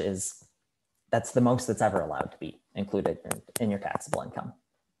 which is, that's the most that's ever allowed to be included in your taxable income.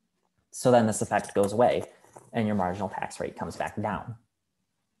 So then this effect goes away and your marginal tax rate comes back down.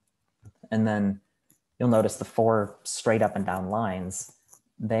 And then you'll notice the 4 straight up and down lines,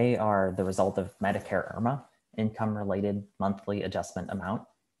 they are the result of Medicare IRMA, income related monthly adjustment amount.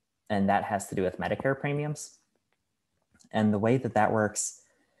 And that has to do with Medicare premiums. And the way that that works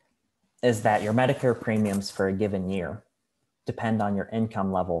is that your Medicare premiums for a given year depend on your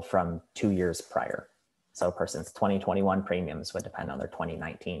income level from 2 years prior. So a person's 2021 premiums would depend on their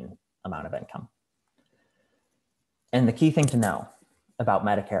 2019 amount of income. And the key thing to know about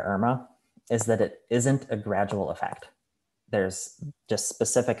Medicare IRMA is that it isn't a gradual effect. There's just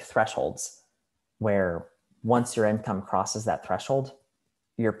specific thresholds where once your income crosses that threshold,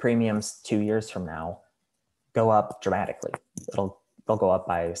 your premiums 2 years from now go up dramatically. They'll go up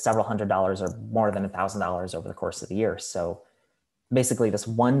by several $100s or more than $1,000 over the course of the year. So basically this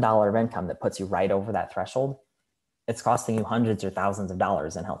 $1 of income that puts you right over that threshold, it's costing you hundreds or thousands of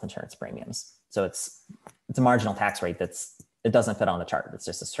dollars in health insurance premiums. So it's a marginal tax rate it doesn't fit on the chart. It's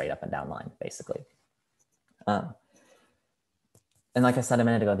just a straight up and down line, basically. And like I said a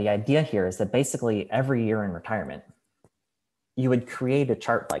minute ago, the idea here is that basically every year in retirement, you would create a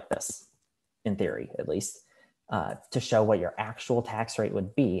chart like this, in theory at least, to show what your actual tax rate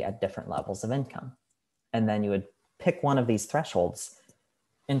would be at different levels of income. And then you would pick one of these thresholds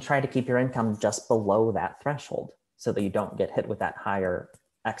and try to keep your income just below that threshold so that you don't get hit with that higher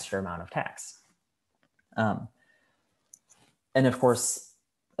extra amount of tax. And of course,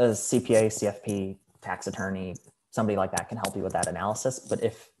 a CPA, CFP, tax attorney, somebody like that can help you with that analysis. But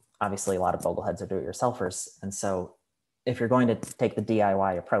if obviously a lot of Bogleheads are do-it-yourselfers. And so if you're going to take the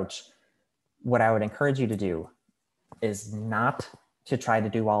DIY approach, what I would encourage you to do is not to try to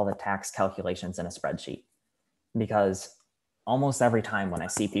do all the tax calculations in a spreadsheet, because almost every time when I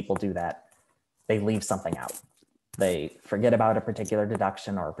see people do that, they leave something out. They forget about a particular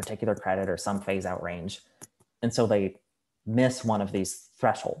deduction or a particular credit or some phase out range. And so they miss one of these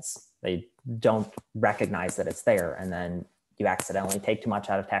thresholds. They don't recognize that it's there. And then you accidentally take too much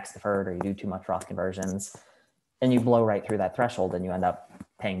out of tax deferred, or you do too much Roth conversions, and you blow right through that threshold and you end up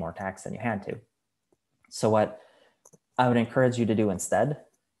paying more tax than you had to. So what I would encourage you to do instead,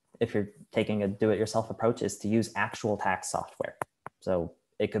 if you're taking a do-it-yourself approach, is to use actual tax software. So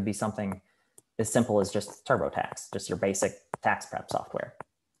it could be something as simple as just TurboTax, just your basic tax prep software.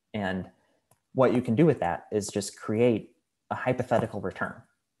 And what you can do with that is just create a hypothetical return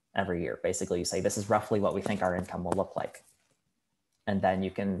every year. Basically, you say, this is roughly what we think our income will look like. And then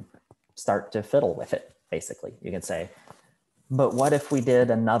you can start to fiddle with it, basically. You can say, but what if we did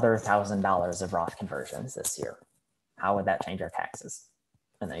another $1,000 of Roth conversions this year? How would that change our taxes?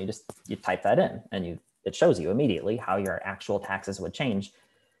 And then you type that in, and it shows you immediately how your actual taxes would change.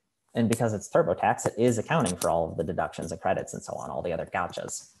 And because it's TurboTax, it is accounting for all of the deductions and credits and so on, all the other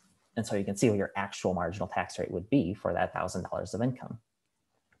gotchas. And so you can see what your actual marginal tax rate would be for that $1,000 of income.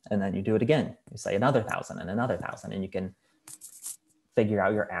 And then you do it again. You say another 1,000 and another 1,000, and you can figure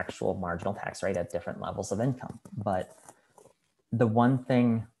out your actual marginal tax rate at different levels of income. But the one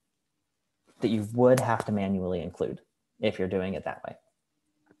thing that you would have to manually include if you're doing it that way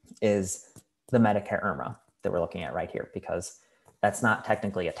is the Medicare IRMA that we're looking at right here, because that's not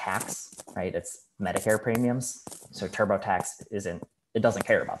technically a tax, right? It's Medicare premiums. So TurboTax it doesn't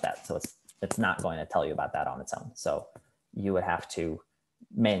care about that. So it's not going to tell you about that on its own. So you would have to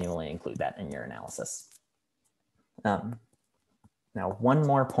manually include that in your analysis. Now, one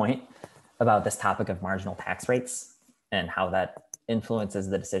more point about this topic of marginal tax rates and how that influences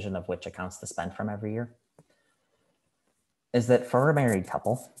the decision of which accounts to spend from every year is that for a married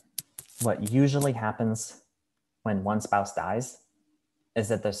couple, what usually happens when one spouse dies is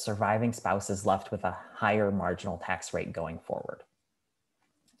that the surviving spouse is left with a higher marginal tax rate going forward.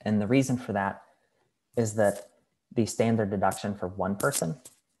 And the reason for that is that the standard deduction for one person,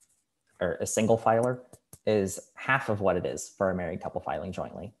 or a single filer, is half of what it is for a married couple filing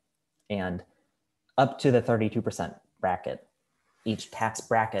jointly. And up to the 32% bracket, each tax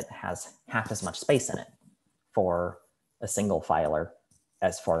bracket has half as much space in it for a single filer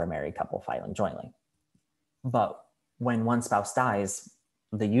as for a married couple filing jointly. But when one spouse dies,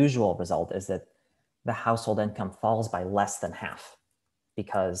 the usual result is that the household income falls by less than half,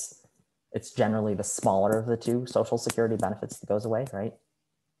 because it's generally the smaller of the two Social Security benefits that goes away, right?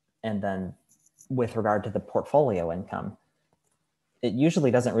 And then with regard to the portfolio income, it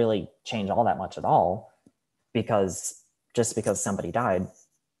usually doesn't really change all that much at all, because just because somebody died,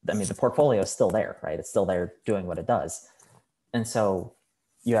 I mean, the portfolio is still there, right? It's still there doing what it does. And so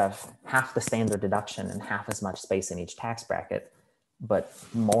you have half the standard deduction and half as much space in each tax bracket, but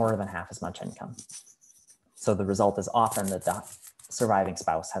more than half as much income. So the result is often that the surviving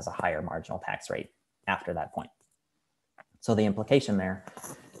spouse has a higher marginal tax rate after that point. So the implication there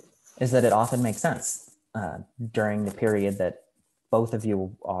is that it often makes sense during the period that both of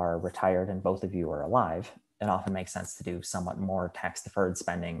you are retired and both of you are alive. It often makes sense to do somewhat more tax deferred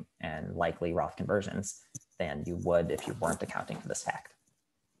spending and likely Roth conversions than you would if you weren't accounting for this fact.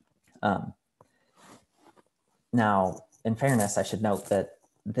 Now, in fairness, I should note that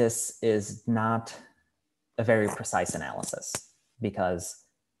this is not a very precise analysis, because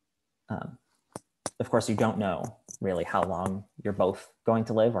of course you don't know really how long you're both going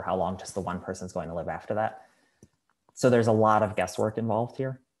to live or how long just the one person's going to live after that. So there's a lot of guesswork involved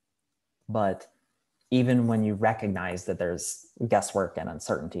here. But even when you recognize that there's guesswork and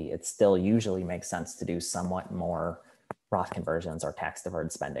uncertainty, it still usually makes sense to do somewhat more Roth conversions or tax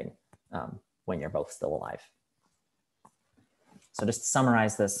deferred spending when you're both still alive. So just to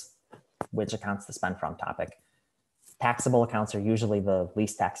summarize this, which accounts to spend from topic, taxable accounts are usually the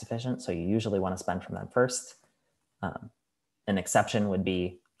least tax efficient, so you usually want to spend from them first. An exception would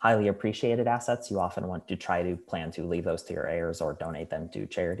be highly appreciated assets. You often want to plan to leave those to your heirs or donate them to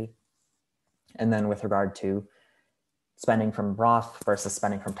charity. And then with regard to spending from Roth versus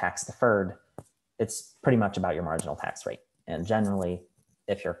spending from tax deferred, it's pretty much about your marginal tax rate. And generally,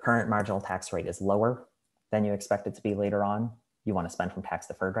 if your current marginal tax rate is lower than you expect it to be later on, you want to spend from tax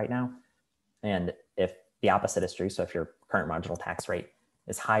deferred right now. And if the opposite is true, so if your current marginal tax rate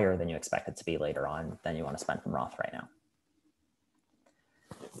is higher than you expect it to be later on, then you want to spend from Roth right now.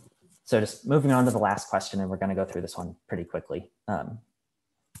 So just moving on to the last question, and we're going to go through this one pretty quickly.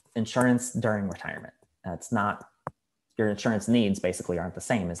 insurance during retirement. It's not, your insurance needs basically aren't the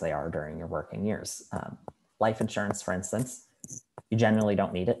same as they are during your working years. Life insurance, for instance, you generally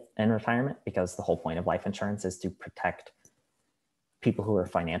don't need it in retirement because the whole point of life insurance is to protect people who are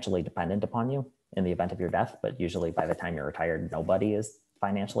financially dependent upon you in the event of your death. But usually by the time you're retired, nobody is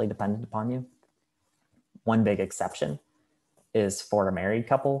financially dependent upon you. One big exception is for a married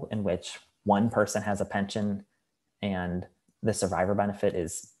couple in which one person has a pension and the survivor benefit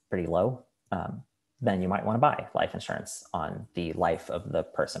is pretty low. Then you might want to buy life insurance on the life of the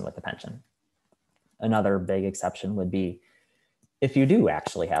person with the pension. Another big exception would be if you do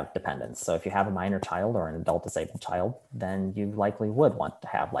actually have dependents. So if you have a minor child or an adult disabled child, then you likely would want to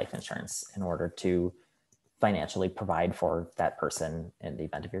have life insurance in order to financially provide for that person in the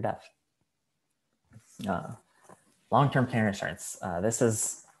event of your death. Long-term care insurance. This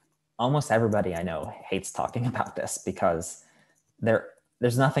is, almost everybody I know hates talking about this because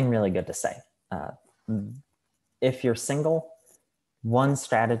there's nothing really good to say. If you're single, one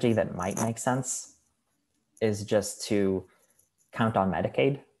strategy that might make sense is just to count on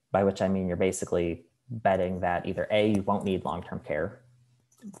Medicaid, by which I mean you're basically betting that either A, you won't need long-term care,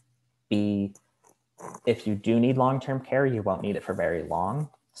 B, if you do need long-term care, you won't need it for very long,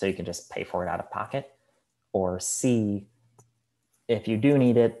 so you can just pay for it out of pocket, or C, if you do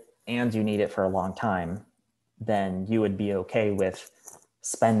need it and you need it for a long time, then you would be okay with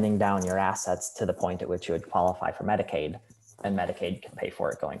spending down your assets to the point at which you would qualify for Medicaid, and Medicaid can pay for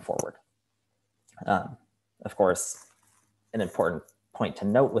it going forward. Of course, an important point to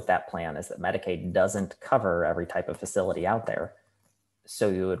note with that plan is that Medicaid doesn't cover every type of facility out there. So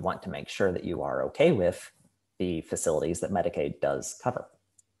you would want to make sure that you are okay with the facilities that Medicaid does cover.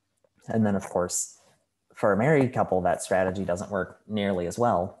 And then of course, for a married couple, that strategy doesn't work nearly as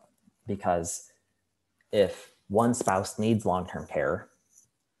well, because if one spouse needs long-term care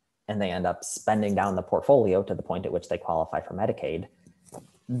and they end up spending down the portfolio to the point at which they qualify for Medicaid,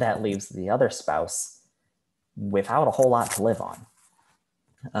 that leaves the other spouse without a whole lot to live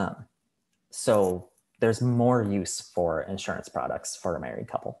on. So there's more use for insurance products for a married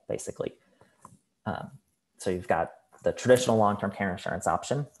couple, basically. So you've got the traditional long-term care insurance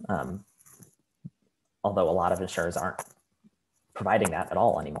option, although a lot of insurers aren't providing that at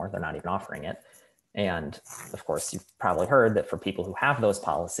all anymore. They're not even offering it. And of course, you've probably heard that for people who have those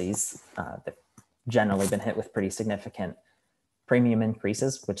policies, they've generally been hit with pretty significant premium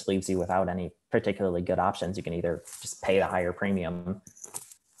increases, which leaves you without any particularly good options. You can either just pay the higher premium,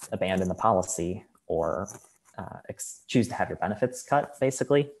 abandon the policy, or choose to have your benefits cut,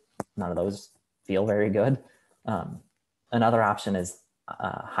 basically. None of those feel very good. Another option is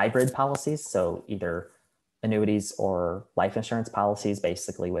hybrid policies. So either annuities or life insurance policies,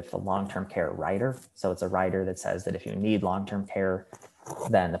 basically with the long-term care rider. So it's a rider that says that if you need long-term care,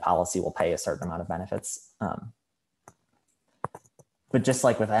 then the policy will pay a certain amount of benefits. But just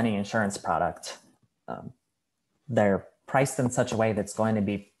like with any insurance product, they're priced in such a way that's going to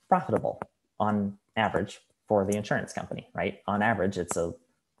be profitable on average for the insurance company, right? On average, it's a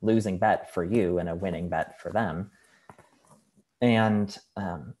losing bet for you and a winning bet for them. And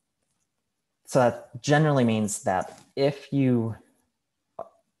so that generally means that if you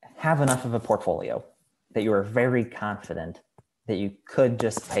have enough of a portfolio that you are very confident that you could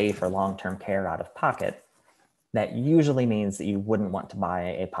just pay for long-term care out of pocket, that usually means that you wouldn't want to buy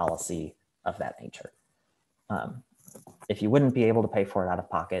a policy of that nature. If you wouldn't be able to pay for it out of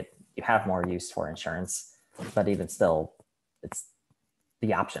pocket, you have more use for insurance, but even still, it's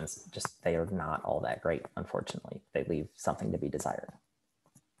the options, just they are not all that great, unfortunately. They leave something to be desired.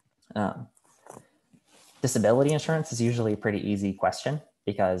 Disability insurance is usually a pretty easy question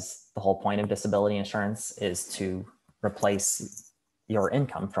because the whole point of disability insurance is to replace your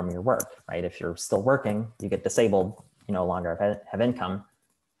income from your work, right? If you're still working, you get disabled, you no longer have income.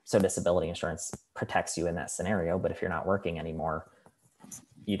 So disability insurance protects you in that scenario. But if you're not working anymore,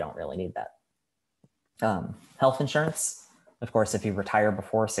 you don't really need that. Health insurance, of course, if you retire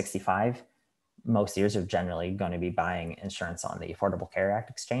before 65, most years you're generally going to be buying insurance on the Affordable Care Act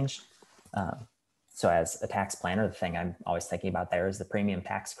exchange. So as a tax planner, the thing I'm always thinking about there is the premium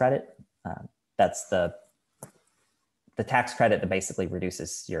tax credit. That's the tax credit that basically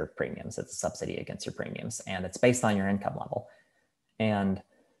reduces your premiums. It's a subsidy against your premiums, and it's based on your income level. And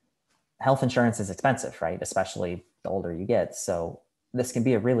health insurance is expensive, right? Especially the older you get. So this can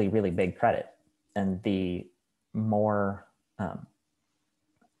be a really, really big credit. And the more,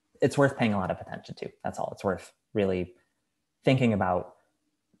 it's worth paying a lot of attention to. That's all. It's worth really thinking about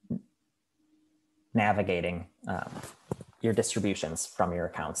navigating your distributions from your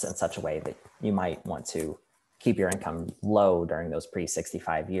accounts in such a way that you might want to keep your income low during those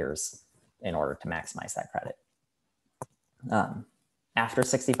pre-65 years in order to maximize that credit. After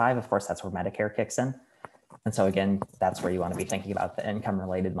 65, of course, that's where Medicare kicks in. And so again, that's where you want to be thinking about the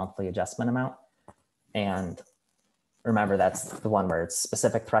income-related monthly adjustment amount. And remember, that's the one where it's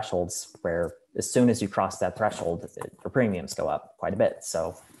specific thresholds where as soon as you cross that threshold, your premiums go up quite a bit.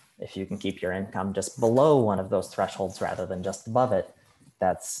 So if you can keep your income just below one of those thresholds rather than just above it,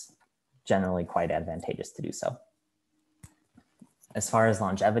 that's generally quite advantageous to do so. As far as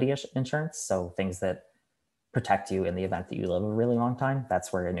longevity insurance, so things that protect you in the event that you live a really long time,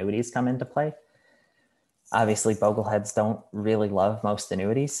 that's where annuities come into play. Obviously, Bogleheads don't really love most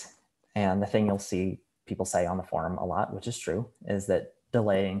annuities. And the thing you'll see people say on the forum a lot, which is true, is that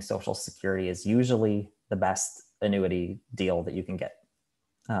delaying Social Security is usually the best annuity deal that you can get.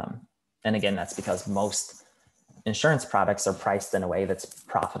 And again, that's because most insurance products are priced in a way that's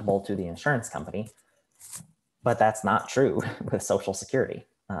profitable to the insurance company, but that's not true with Social Security.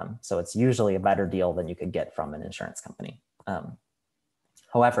 So it's usually a better deal than you could get from an insurance company.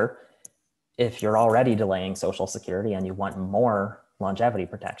 However, if you're already delaying Social Security and you want more longevity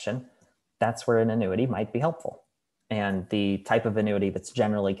protection, that's where an annuity might be helpful. And the type of annuity that's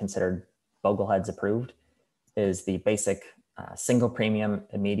generally considered Bogleheads approved is the basic single premium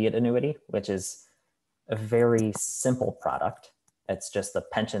immediate annuity, which is a very simple product. It's just a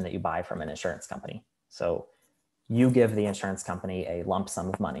pension that you buy from an insurance company. So you give the insurance company a lump sum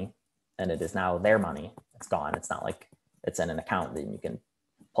of money, and it is now their money. It's gone. It's not like it's in an account that you can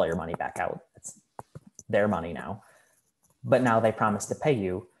pull your money back out. It's their money now. But now they promise to pay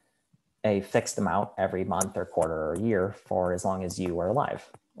you a fixed amount every month or quarter or year for as long as you are alive.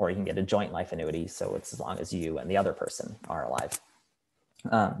 Or you can get a joint life annuity, so it's as long as you and the other person are alive.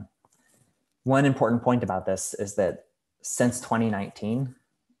 One important point about this is that since 2019,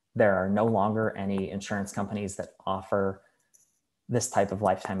 there are no longer any insurance companies that offer this type of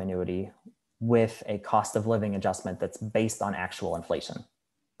lifetime annuity with a cost of living adjustment that's based on actual inflation.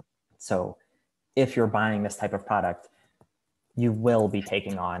 So if you're buying this type of product, you will be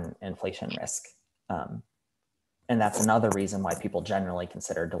taking on inflation risk. And that's another reason why people generally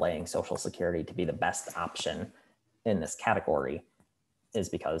consider delaying Social Security to be the best option in this category, is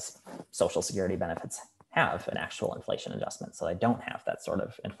because Social Security benefits have an actual inflation adjustment. So they don't have that sort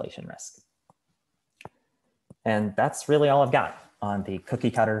of inflation risk. And that's really all I've got on the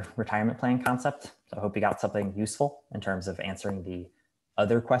cookie cutter retirement plan concept. So I hope you got something useful in terms of answering the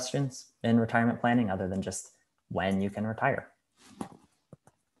other questions in retirement planning other than just when you can retire.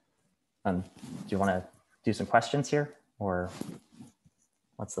 Do you want to do some questions here, or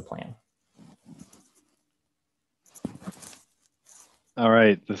what's the plan? All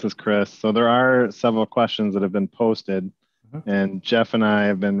right, this is Chris. So there are several questions that have been posted, and Jeff and I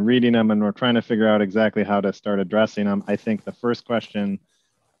have been reading them, and we're trying to figure out exactly how to start addressing them. I think the first question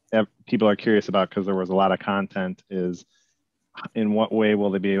that people are curious about, because there was a lot of content, is in what way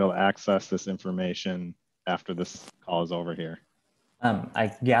will they be able to access this information after this call is over here?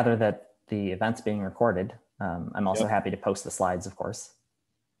 I gather that the event's being recorded. I'm also happy to post the slides, of course.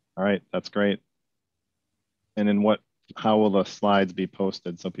 All right, that's great. And in how will the slides be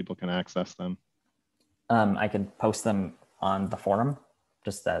posted so people can access them? I can post them on the forum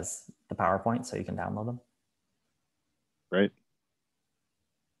just as the PowerPoint, so you can download them. Great.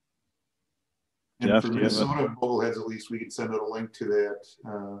 And Jeff, for Minnesota Bogleheads, at least, we can send out a link to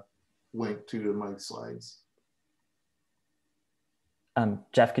that link to my slides.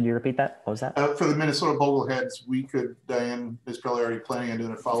 Jeff, could you repeat that? What was that? For the Minnesota Bogleheads, we could, Diane is probably already planning on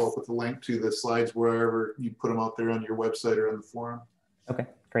doing a follow-up with a link to the slides wherever you put them out there on your website or on the forum. Okay,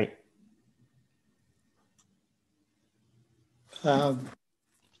 great.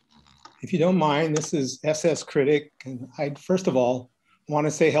 If you don't mind, this is SS Critic, and I first of all want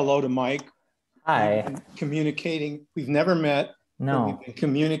to say hello to Mike. Hi. We've been communicating. We've never met. No. We've been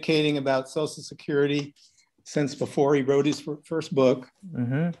communicating about Social Security since before he wrote his first book.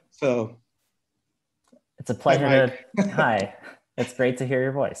 So it's a pleasure hi. It's great to hear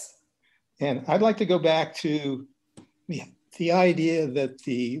your voice. And I'd like to go back to the idea that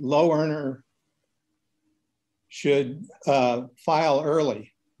the low earner should file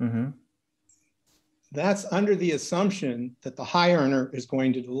early. That's under the assumption that the high earner is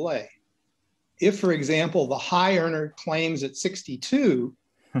going to delay. If, for example, the high earner claims at 62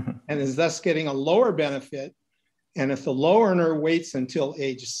 and is thus getting a lower benefit, and if the low earner waits until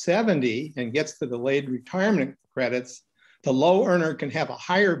age 70 and gets the delayed retirement credits, the low earner can have a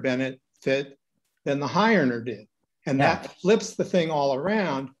higher benefit than the high earner did. And that flips the thing all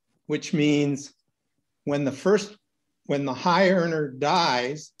around, which means when the high earner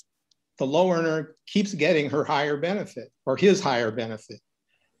dies, the low earner keeps getting her higher benefit or his higher benefit.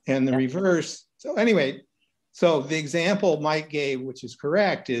 And the reverse. So anyway, so the example Mike gave, which is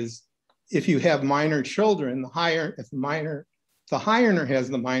correct, is if you have minor children, the high earner has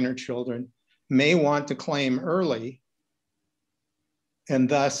the minor children, may want to claim early. And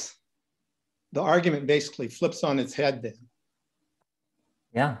thus the argument basically flips on its head then.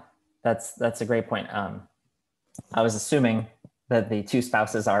 Yeah, that's a great point. I was assuming that the two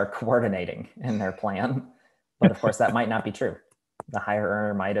spouses are coordinating in their plan, but of course that might not be true. The higher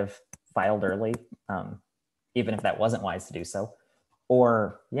earner might have filed early, even if that wasn't wise to do so.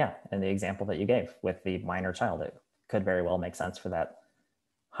 Or yeah, in the example that you gave with the minor child, it could very well make sense for that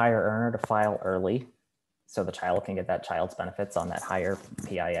higher earner to file early so the child can get that child's benefits on that higher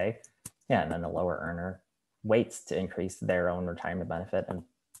PIA. Yeah, and then the lower earner waits to increase their own retirement benefit and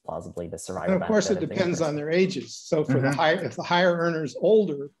plausibly the survivor benefit. And of course, it depends on their ages. So for the higher, if the higher earner is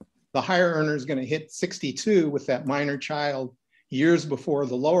older, the higher earner is going to hit 62 with that minor child years before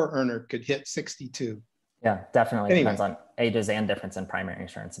the lower earner could hit 62. Yeah, definitely depends on ages and difference in primary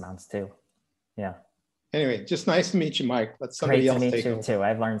insurance amounts too. Yeah. Anyway, just nice to meet you, Mike. Let somebody else take over. Great to meet you too.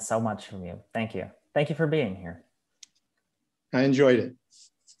 I've learned so much from you. Thank you. Thank you for being here. I enjoyed it.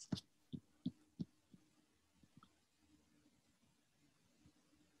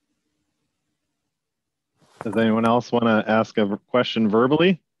 Does anyone else want to ask a question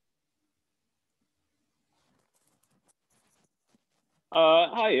verbally?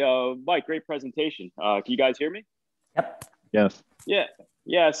 Hi, Mike, great presentation. Can you guys hear me? Yep. Yes.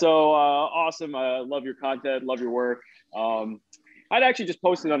 Yeah. So awesome. Love your content, love your work. I'd actually just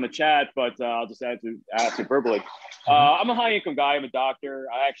posted on the chat, but I'll just ask it verbally. I'm a high income guy. I'm a doctor.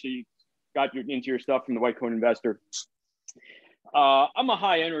 I actually got into your stuff from the White Coat Investor. I'm a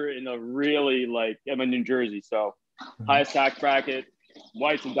high earner in a really I'm in New Jersey, so highest tax bracket,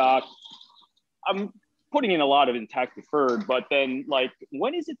 whites and doc. I'm putting in a lot of in tax deferred, but then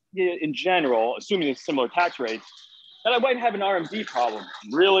when is it in general, assuming it's similar tax rates, that I might have an RMD problem?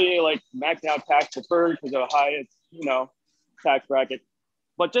 Really maxed out tax deferred because of the highest, tax bracket.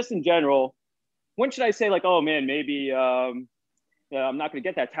 But just in general, when should I say oh man, maybe I'm not going to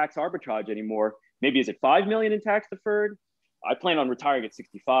get that tax arbitrage anymore? Maybe is it 5 million in tax deferred? I plan on retiring at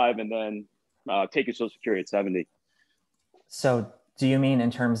 65 and then taking Social Security at 70. So do you mean in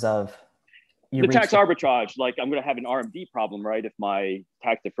terms of the tax arbitrage? I'm going to have an RMD problem, right? If my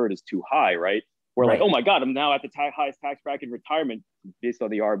tax deferred is too high, right? Where oh my God, I'm now at the highest tax bracket in retirement based on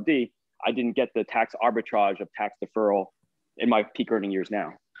the RMD. I didn't get the tax arbitrage of tax deferral in my peak earning years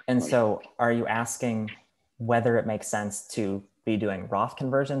now. And so are you asking whether it makes sense to be doing Roth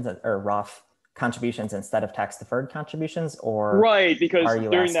conversions or Roth contributions instead of tax deferred contributions, or right? Because are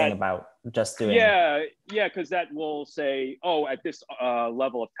you asking about just doing? Yeah, because that will say, at this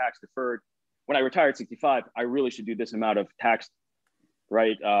level of tax deferred, when I retire at 65, I really should do this amount of tax,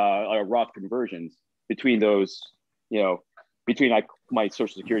 right? Roth conversions between those, between my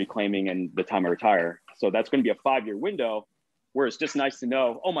Social Security claiming and the time I retire. So that's going to be a 5-year window where it's just nice to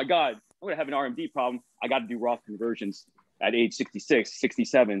know, oh my God, I'm going to have an RMD problem. I got to do Roth conversions at age 66,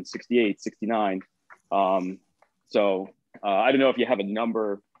 67, 68, 69. So I don't know if you have a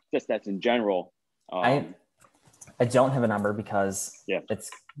number, just that's in general. I don't have a number because it's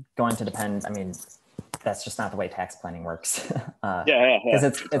going to depend. I mean, that's just not the way tax planning works. Because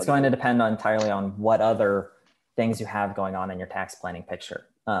it's going to depend entirely on what other things you have going on in your tax planning picture.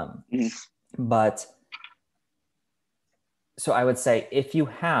 But so I would say if you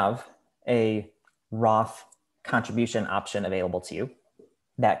have a Roth contribution option available to you,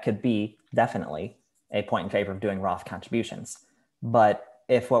 that could be definitely a point in favor of doing Roth contributions. But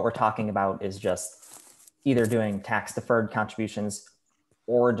if what we're talking about is just either doing tax deferred contributions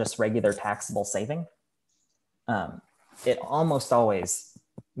or just regular taxable saving, it almost always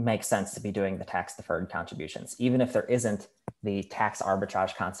makes sense to be doing the tax deferred contributions, even if there isn't the tax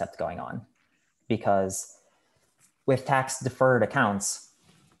arbitrage concept going on. Because with tax deferred accounts,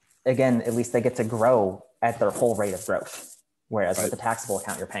 again, at least they get to grow at their whole rate of growth. Whereas with the taxable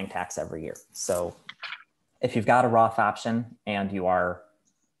account, you're paying tax every year. So if you've got a Roth option and you are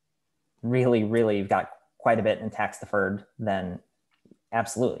really, you've got quite a bit in tax deferred, then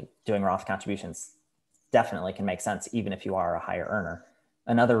absolutely doing Roth contributions definitely can make sense, even if you are a higher earner.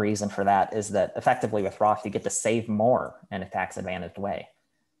 Another reason for that is that effectively with Roth, you get to save more in a tax advantaged way.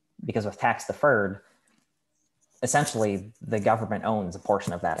 Because with tax deferred, essentially the government owns a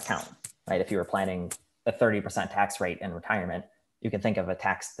portion of that account, right? If you were planning a 30% tax rate in retirement, you can think of a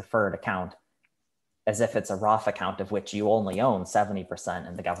tax deferred account as if it's a Roth account of which you only own 70%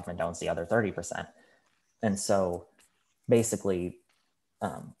 and the government owns the other 30%. And so basically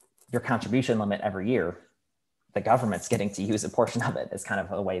your contribution limit every year, the government's getting to use a portion of it is kind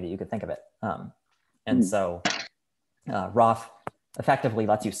of a way that you could think of it. And so Roth effectively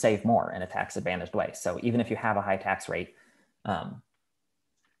lets you save more in a tax advantaged way. So even if you have a high tax rate,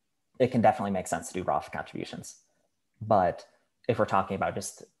 it can definitely make sense to do Roth contributions. But if we're talking about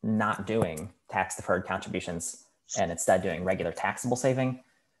just not doing tax deferred contributions and instead doing regular taxable saving,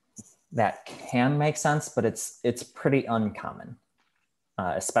 that can make sense, but it's pretty uncommon,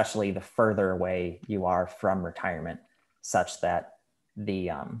 especially the further away you are from retirement, such that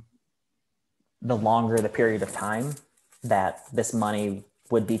the longer the period of time that this money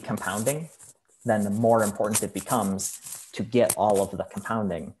would be compounding, then the more important it becomes to get all of the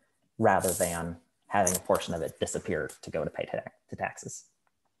compounding rather than having a portion of it disappear to go to pay to taxes.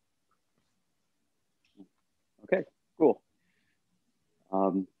 Okay, cool.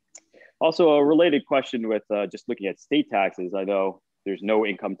 Also, a related question with just looking at state taxes. I know there's no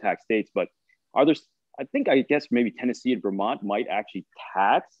income tax states, but are there, I guess maybe Tennessee and Vermont might actually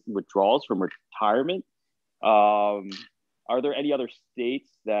tax withdrawals from retirement. Are there any other states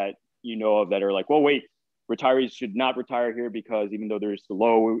that you know of that are like, well, wait, retirees should not retire here because even though there's the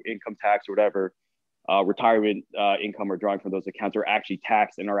low income tax or whatever, retirement income or drawing from those accounts are actually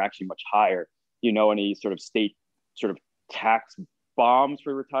taxed and are actually much higher? You know, any sort of state sort of tax bombs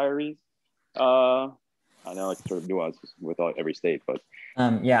for retirees? I know it's sort of nuanced with every state, but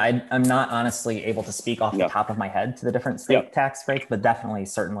yeah, I'm not honestly able to speak off the top of my head to the different state tax rates, but definitely,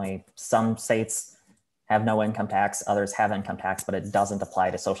 certainly some states have no income tax, others have income tax, but it doesn't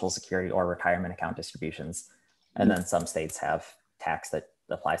apply to Social Security or retirement account distributions. And then some states have tax that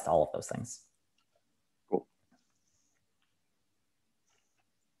applies to all of those things. Cool.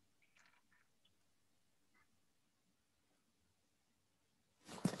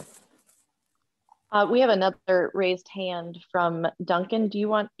 We have another raised hand from Duncan. Do you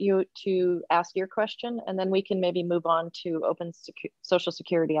want you to ask your question? And then we can maybe move on to Social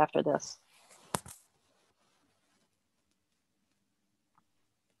Security after this.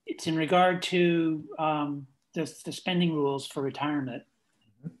 It's in regard to the spending rules for retirement.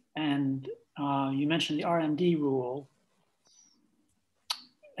 And you mentioned the RMD rule.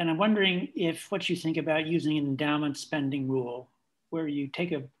 And I'm wondering what you think about using an endowment spending rule where you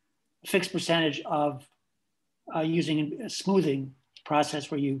take a fixed percentage of using a smoothing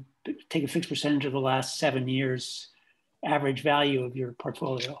process where you take a fixed percentage of the last 7 years average value of your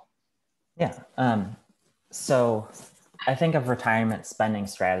portfolio. Yeah. So I think of retirement spending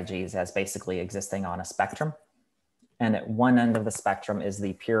strategies as basically existing on a spectrum. And at one end of the spectrum is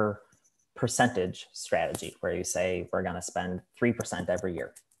the pure percentage strategy where you say we're going to spend 3% every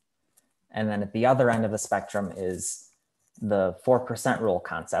year. And then at the other end of the spectrum is the 4% rule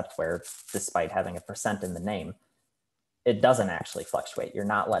concept where, despite having a percent in the name, it doesn't actually fluctuate. You're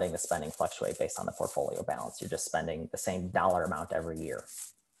not letting the spending fluctuate based on the portfolio balance. You're just spending the same dollar amount every year,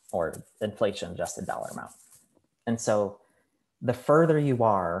 or inflation adjusted dollar amount. And so the further you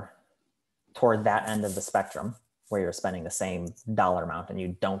are toward that end of the spectrum where you're spending the same dollar amount and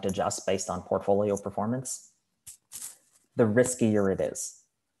you don't adjust based on portfolio performance, the riskier it is,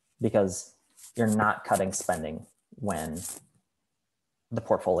 because you're not cutting spending when the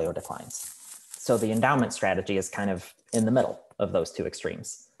portfolio declines. So the endowment strategy is kind of in the middle of those two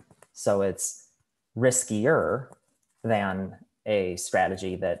extremes. So it's riskier than a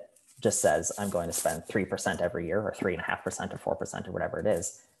strategy that just says, I'm going to spend 3% every year or 3.5% or 4% or whatever it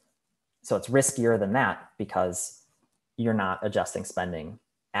is. So it's riskier than that because you're not adjusting spending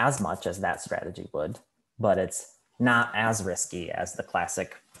as much as that strategy would, but it's not as risky as the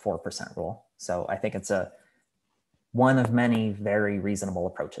classic 4% rule. So I think it's one of many very reasonable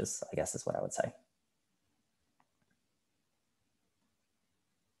approaches, I guess is what I would say.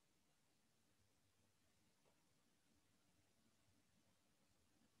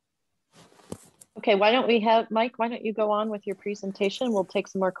 Okay, why don't we have, Mike, why don't you go on with your presentation? We'll take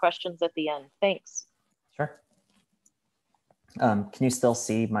some more questions at the end. Thanks. Sure. Can you still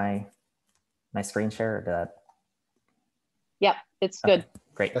see my screen share? Or did that... Yep, it's good. Okay,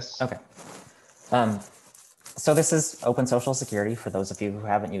 great. Yes. Okay. So this is Open Social Security for those of you who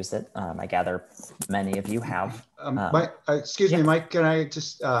haven't used it. I gather many of you have. Mike, excuse me, Mike, can I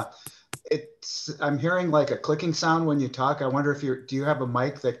just, I'm hearing like a clicking sound when you talk. I wonder if do you have a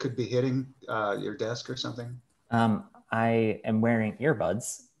mic that could be hitting your desk or something? I am wearing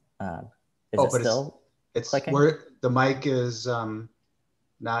earbuds. Is it still clicking? Where the mic is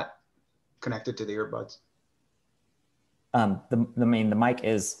not connected to the earbuds. The mic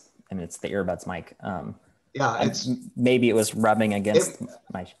is, and it's the earbuds mic. Yeah, maybe it was rubbing against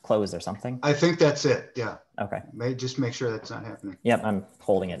my clothes or something. I think that's it. Yeah. Okay. Just make sure that's not happening. Yep, I'm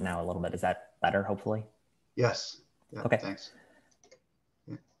holding it now a little bit. Is that better, hopefully? Yes. Yeah, okay. Thanks.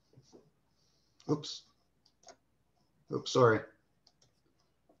 Yeah. Oops, sorry.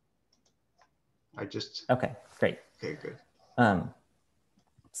 Okay, great. Okay, good.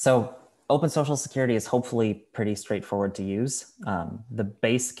 So Open Social Security is hopefully pretty straightforward to use. The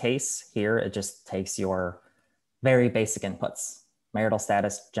base case here, it just takes your very basic inputs: marital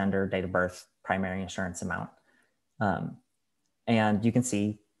status, gender, date of birth, primary insurance amount. And you can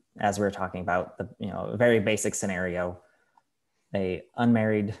see, as we were talking about, a very basic scenario, a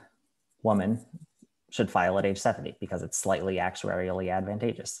unmarried woman should file at age 70 because it's slightly actuarially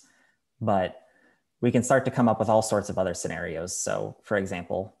advantageous. But we can start to come up with all sorts of other scenarios. So for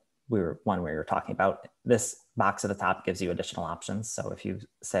example, we were talking about, this box at the top gives you additional options. So if you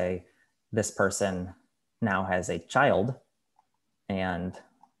say this person now has a child and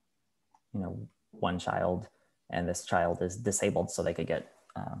one child, and this child is disabled, so they could get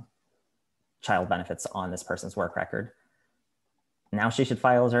child benefits on this person's work record, now she should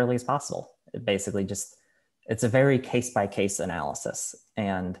file as early as possible. It basically it's a very case-by-case analysis,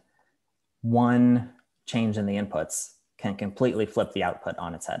 and one change in the inputs can completely flip the output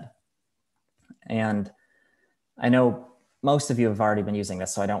on its head. And I know most of you have already been using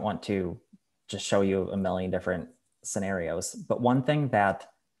this, so I don't want to just show you a million different scenarios. But one thing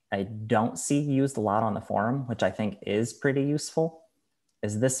that I don't see used a lot on the forum, which I think is pretty useful,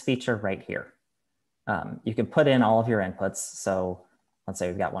 is this feature right here. You can put in all of your inputs. So let's say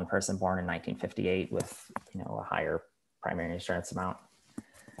we've got one person born in 1958 with a higher primary insurance amount.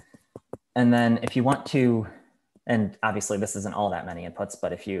 And then if you want to, and obviously this isn't all that many inputs,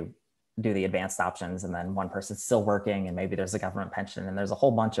 but if you do the advanced options and then one person's still working and maybe there's a government pension and there's a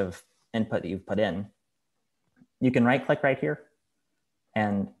whole bunch of input that you've put in, you can right click right here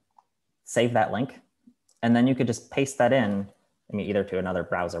and save that link. And then you could just paste that in, either to another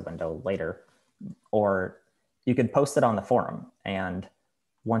browser window later, or you could post it on the forum. And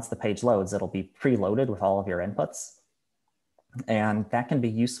once the page loads, it'll be preloaded with all of your inputs. And that can be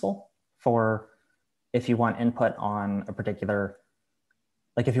useful for if you want input on a particular,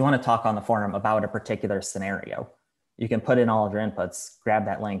 like if you want to talk on the forum about a particular scenario, you can put in all of your inputs, grab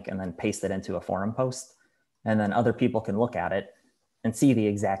that link, and then paste it into a forum post. And then other people can look at it and see the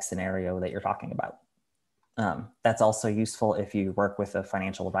exact scenario that you're talking about. That's also useful if you work with a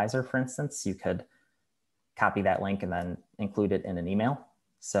financial advisor, for instance. You could copy that link and then include it in an email.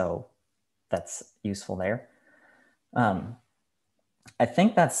 So that's useful there. I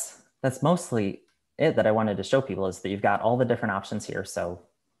think that's mostly it that I wanted to show people, is that you've got all the different options here. So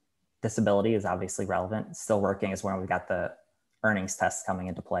disability is obviously relevant. Still working is where we've got the earnings test coming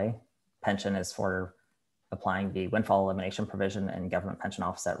into play. Pension is for applying the windfall elimination provision and government pension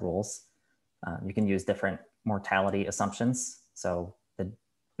offset rules. You can use different mortality assumptions. So the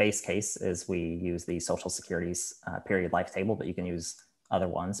base case is we use the Social Security's period life table, but you can use other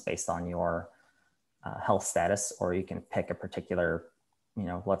ones based on your health status, or you can pick a particular,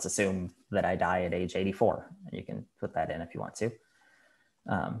 let's assume that I die at age 84, and you can put that in if you want to.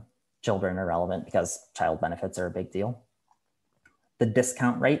 Children are relevant because child benefits are a big deal. The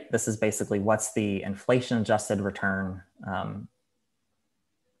discount rate, this is basically what's the inflation adjusted return.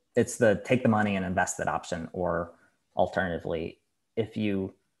 It's the take the money and invest it option, or alternatively, if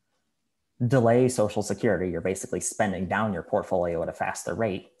you delay Social Security, you're basically spending down your portfolio at a faster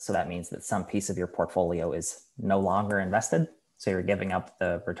rate. So that means that some piece of your portfolio is no longer invested. So you're giving up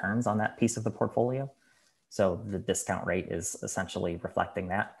the returns on that piece of the portfolio. So the discount rate is essentially reflecting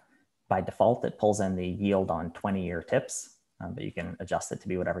that. By default, it pulls in the yield on 20-year tips, but you can adjust it to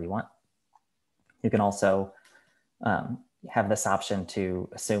be whatever you want. You can also have this option to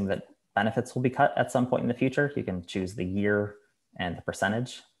assume that benefits will be cut at some point in the future. You can choose the year and the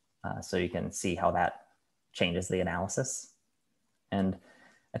percentage, so you can see how that changes the analysis. And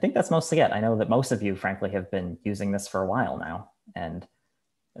I think that's mostly it. I know that most of you, frankly, have been using this for a while now, and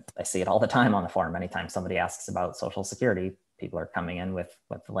I see it all the time on the forum. Anytime somebody asks about Social Security, people are coming in with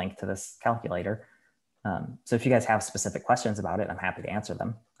the link to this calculator. So if you guys have specific questions about it, I'm happy to answer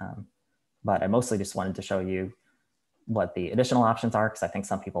them. But I mostly just wanted to show you what the additional options are, because I think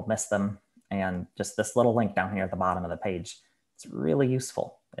some people miss them. And just this little link down here at the bottom of the page, it's really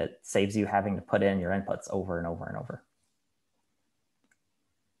useful. It saves you having to put in your inputs over and over and over.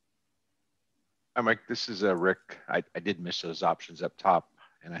 Hi, Mike, this is Rick. I did miss those options up top,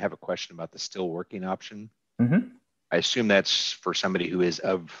 and I have a question about the still working option. Mm-hmm. I assume that's for somebody who is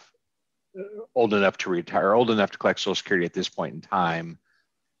old enough to retire, old enough to collect Social Security at this point in time.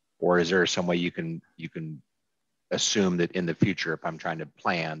 Or is there some way you can assume that in the future, if I'm trying to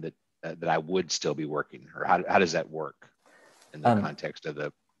plan that I would still be working, or how does that work in the context of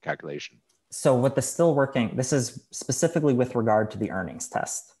the calculation? So with the still working, this is specifically with regard to the earnings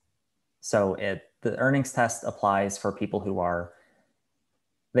test. So the earnings test applies for people who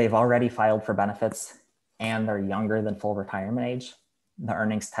they've already filed for benefits and they're younger than full retirement age. The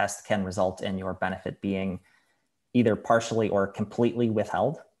earnings test can result in your benefit being either partially or completely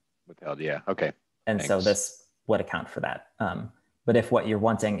withheld. Withheld, yeah, okay. And Thanks. so this would account for that. But if what you're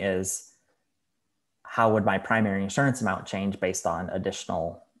wanting is how would my primary insurance amount change based on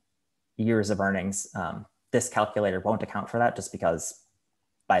additional years of earnings, this calculator won't account for that just because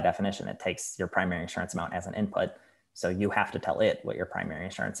by definition, it takes your primary insurance amount as an input. So you have to tell it what your primary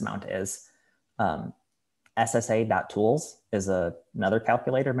insurance amount is. SSA.tools is another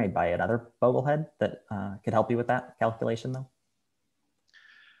calculator made by another Boglehead that could help you with that calculation though.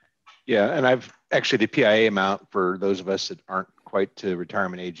 Yeah, and I've actually the PIA amount for those of us that aren't quite to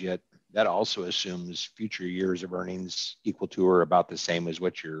retirement age yet, that also assumes future years of earnings equal to or about the same as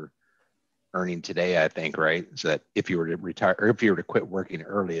what you're earning today, I think, right? So that if you were to retire or if you were to quit working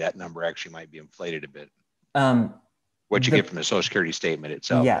early, that number actually might be inflated a bit. What you get from the Social Security statement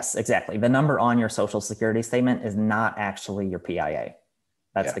itself. Yes, exactly. The number on your Social Security statement is not actually your PIA.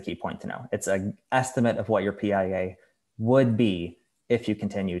 That's the key point to know. It's an estimate of what your PIA would be if you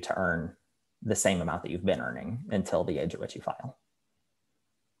continue to earn the same amount that you've been earning until the age at which you file.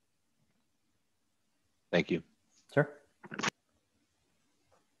 Thank you. Sure.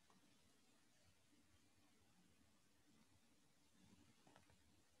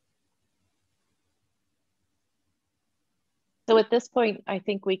 So at this point, I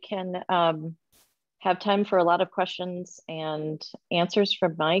think we can have time for a lot of questions and answers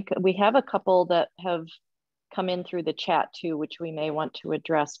from Mike. We have a couple that have come in through the chat too, which we may want to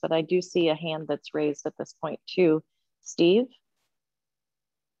address, but I do see a hand that's raised at this point too. Steve?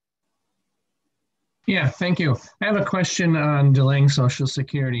 Yeah, thank you. I have a question on delaying Social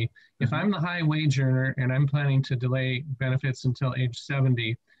Security. If I'm the high wage earner and I'm planning to delay benefits until age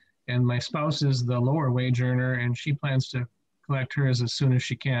 70, and my spouse is the lower wage earner and she plans to collect hers as soon as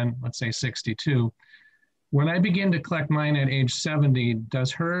she can, let's say 62, when I begin to collect mine at age 70, does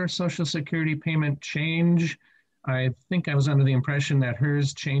her Social Security payment change? I think I was under the impression that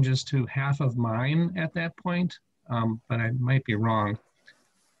hers changes to half of mine at that point, but I might be wrong.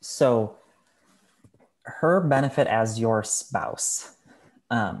 So her benefit as your spouse,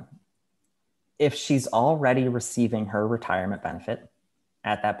 if she's already receiving her retirement benefit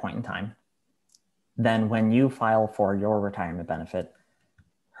at that point in time, then when you file for your retirement benefit,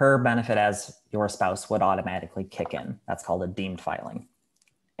 her benefit as your spouse would automatically kick in. That's called a deemed filing.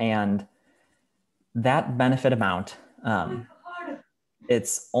 And that benefit amount,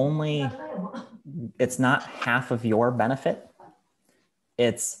 it's not half of your benefit.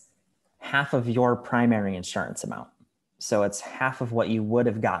 It's half of your primary insurance amount. So it's half of what you would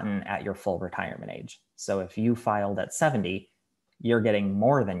have gotten at your full retirement age. So if you filed at 70, you're getting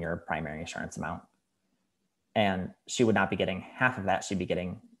more than your primary insurance amount. And she would not be getting half of that. She'd be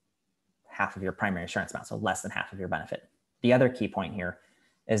getting half of your primary insurance amount, so less than half of your benefit. The other key point here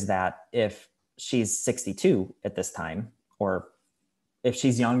is that if she's 62 at this time, or if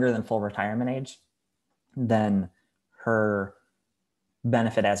she's younger than full retirement age, then her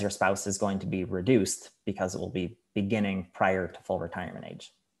benefit as your spouse is going to be reduced because it will be beginning prior to full retirement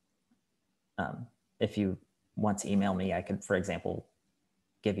age. If you want to email me, I could, for example,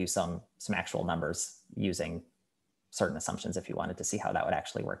 give you some actual numbers using certain assumptions if you wanted to see how that would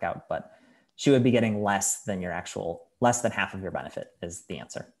actually work out. But she would be getting less than half of your benefit is the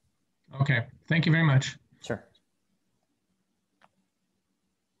answer. Okay, thank you very much. Sure.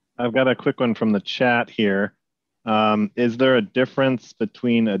 I've got a quick one from the chat here. Is there a difference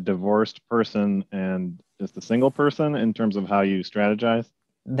between a divorced person and just a single person in terms of how you strategize?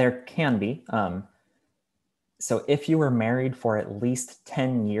 There can be. So if you were married for at least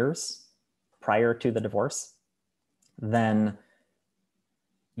 10 years prior to the divorce, then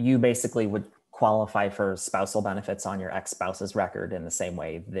you basically would qualify for spousal benefits on your ex-spouse's record in the same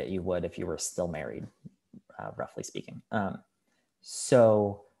way that you would if you were still married, roughly speaking.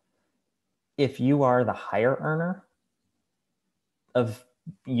 So if you are the higher earner of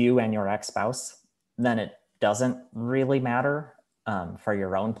you and your ex-spouse, then it doesn't really matter for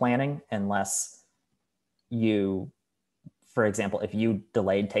your own planning unless you, for example, if you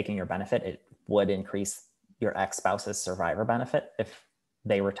delayed taking your benefit, it would increase your ex-spouse's survivor benefit if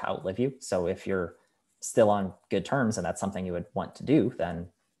they were to outlive you. So if you're still on good terms and that's something you would want to do, then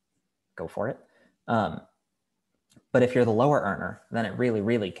go for it. But if you're the lower earner, then it really,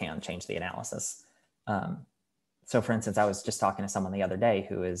 really can change the analysis. So for instance, I was just talking to someone the other day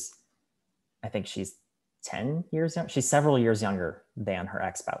who is, I think she's 10 years young. She's several years younger than her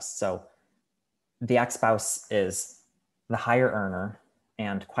ex-spouse. So the ex-spouse is the higher earner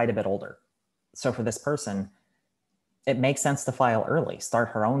and quite a bit older. So for this person, it makes sense to file early, start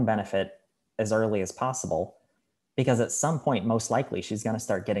her own benefit as early as possible, because at some point, most likely, she's going to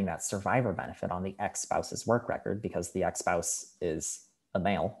start getting that survivor benefit on the ex-spouse's work record, because the ex-spouse is a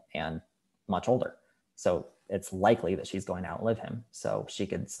male and much older. So it's likely that she's going to outlive him. So she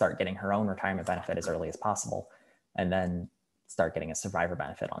could start getting her own retirement benefit as early as possible, and then start getting a survivor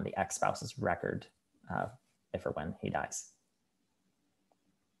benefit on the ex-spouse's record if or when he dies.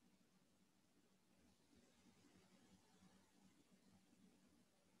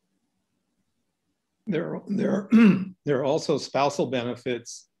 There are also spousal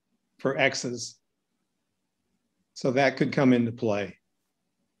benefits for exes. So that could come into play.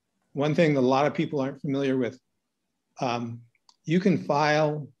 One thing that a lot of people aren't familiar with, you can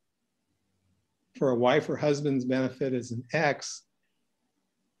file for a wife or husband's benefit as an ex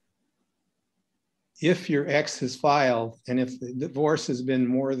if your ex has filed and if the divorce has been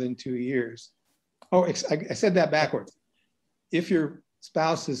more than 2 years. Oh, I said that backwards. If your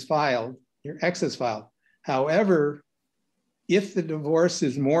spouse has filed, your ex has filed. However, if the divorce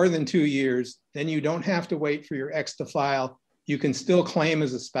is more than 2 years, then you don't have to wait for your ex to file. You can still claim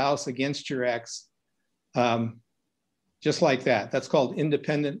as a spouse against your ex, just like that. That's called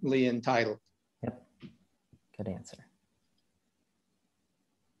independently entitled. Yep, good answer.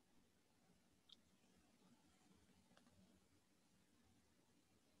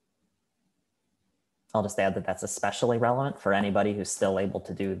 I'll just add that that's especially relevant for anybody who's still able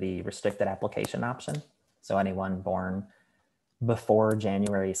to do the restricted application option. So anyone born before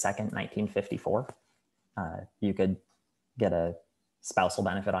January 2nd, 1954, you could get a spousal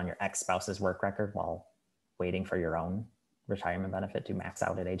benefit on your ex-spouse's work record while waiting for your own retirement benefit to max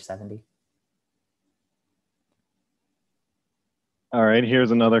out at age 70. All right,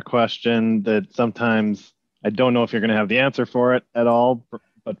 here's another question that sometimes I don't know if you're going to have the answer for it at all,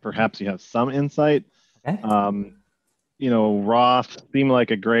 but perhaps you have some insight. Okay. You know, Roth seemed like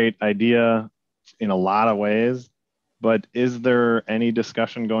a great idea in a lot of ways, but is there any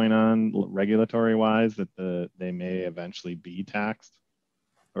discussion going on regulatory wise that they may eventually be taxed?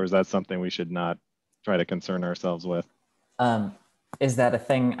 Or is that something we should not try to concern ourselves with? Is that a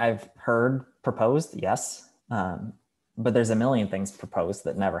thing I've heard proposed? Yes. But there's a million things proposed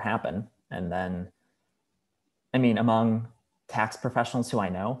that never happen. And then, I mean, among tax professionals who I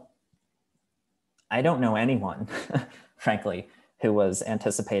know, I don't know anyone, frankly, who was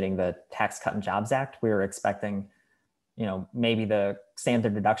anticipating the Tax Cut and Jobs Act. We were expecting, you know, maybe the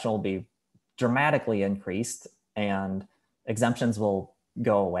standard deduction will be dramatically increased and exemptions will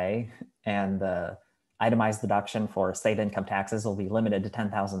go away, and the itemized deduction for state income taxes will be limited to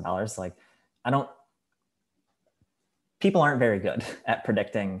 $10,000. Like, people aren't very good at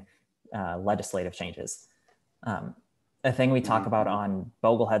predicting legislative changes. A thing we talk about on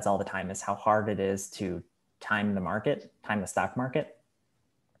Bogleheads all the time is how hard it is to time the stock market.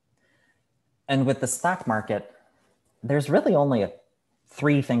 And with the stock market, there's really only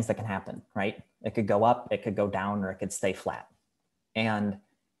 3 things that can happen, right? It could go up, it could go down, or it could stay flat. And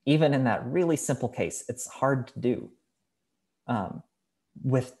even in that really simple case, it's hard to do.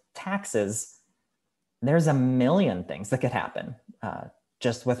 With taxes, there's a million things that could happen.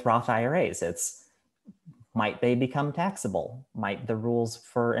 Just with Roth IRAs, might they become taxable? Might the rules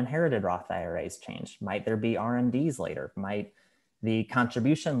for inherited Roth IRAs change? Might there be RMDs later? Might the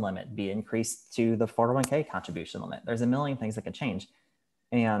contribution limit be increased to the 401k contribution limit? There's a million things that could change.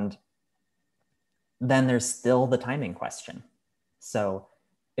 And then there's still the timing question. So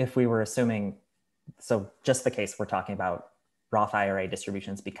if we were assuming, so just the case we're talking about Roth IRA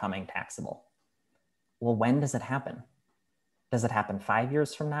distributions becoming taxable. Well, when does it happen? Does it happen 5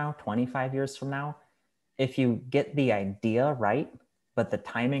 years from now, 25 years from now? If you get the idea right, but the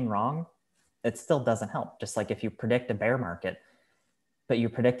timing wrong, it still doesn't help. Just like if you predict a bear market, but you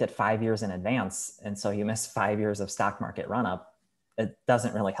predict it 5 years in advance, and so you miss 5 years of stock market run up, it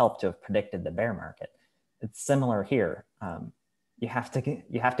doesn't really help to have predicted the bear market. It's similar here. You have to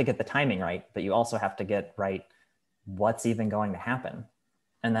get the timing right, but you also have to get right what's even going to happen.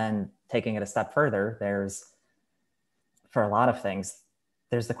 And then taking it a step further, for a lot of things,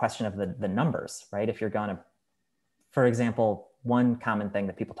 there's the question of the numbers, right? If you're going to, for example, one common thing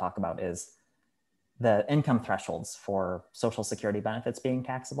that people talk about is the income thresholds for Social Security benefits being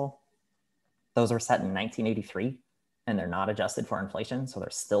taxable. Those were set in 1983, and they're not adjusted for inflation. So they're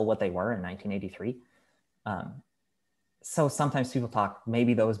still what they were in 1983. So sometimes people talk,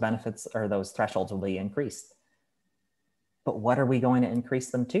 maybe those benefits or those thresholds will be increased. But what are we going to increase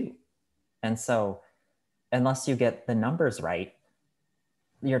them to? And so unless you get the numbers right,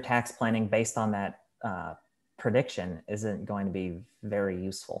 your tax planning based on that prediction isn't going to be very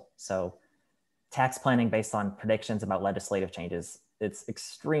useful. So tax planning based on predictions about legislative changes, it's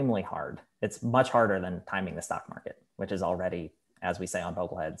extremely hard. It's much harder than timing the stock market, which is already, as we say on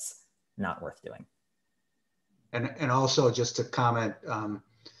Bogleheads, not worth doing. And also just to comment,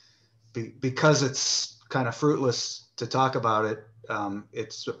 because it's kind of fruitless to talk about it,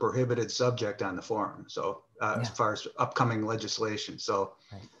 it's a prohibited subject on the forum. So as far as upcoming legislation. So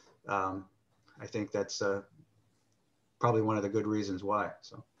I think that's probably one of the good reasons why.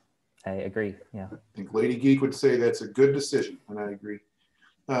 So I agree, yeah. I think Lady Geek would say that's a good decision, and I agree.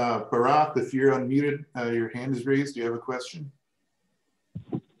 Bharath, if you're unmuted, your hand is raised. Do you have a question?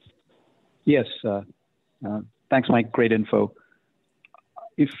 Yes. Thanks, Mike. Great info.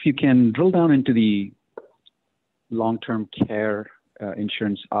 If you can drill down into the long-term care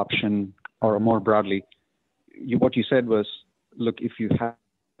insurance option, or more broadly, what you said was, look, if you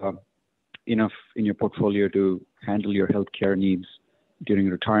have enough in your portfolio to handle your healthcare needs during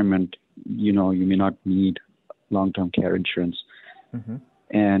retirement, you may not need long-term care insurance. Mm-hmm.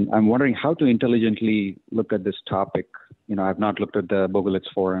 And I'm wondering how to intelligently look at this topic. I've not looked at the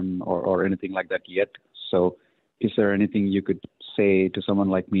Bogleheads forum or anything like that yet. So is there anything you could say to someone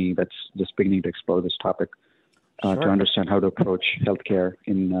like me that's just beginning to explore this topic to understand how to approach healthcare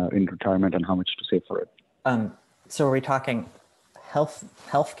in retirement and how much to save for it? So are we talking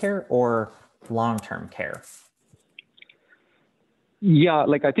healthcare or long-term care? Yeah,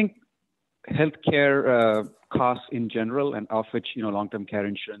 I think healthcare costs in general, and of which long-term care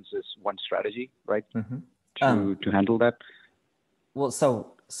insurance is one strategy, right? Mm-hmm. To handle that. Well,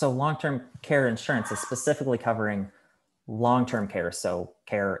 so long-term care insurance is specifically covering long-term care, so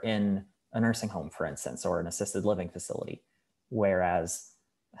care in a nursing home, for instance, or an assisted living facility, whereas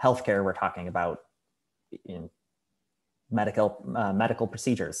healthcare, we're talking about medical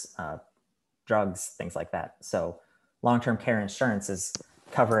procedures, drugs, things like that. So long-term care insurance is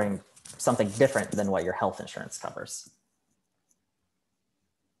covering something different than what your health insurance covers.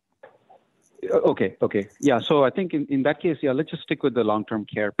 Okay. Yeah. So I think in that case, let's just stick with the long-term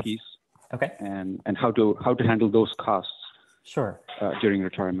care piece. Okay. And how to handle those costs. Sure. During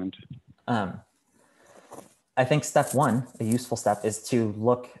retirement. I think step one, a useful step, is to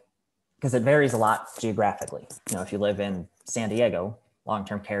look, because it varies a lot geographically. If you live in San Diego,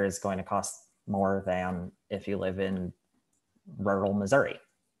 long-term care is going to cost more than if you live in rural Missouri.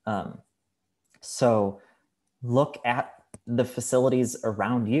 So look at the facilities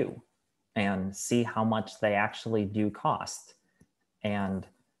around you and see how much they actually do cost. And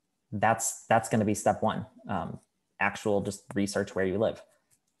that's going to be step one, actual just research where you live.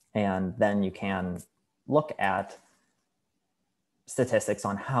 And then you can look at statistics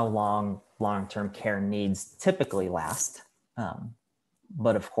on how long long-term care needs typically last.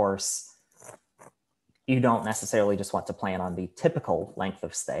 But of course, you don't necessarily just want to plan on the typical length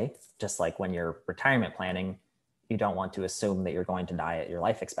of stay. Just like when you're retirement planning, you don't want to assume that you're going to die at your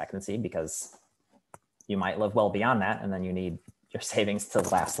life expectancy, because you might live well beyond that, and then you need your savings to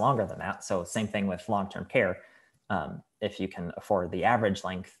last longer than that. So same thing with long-term care. If you can afford the average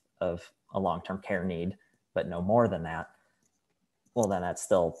length of a long-term care need, but no more than that, well, then that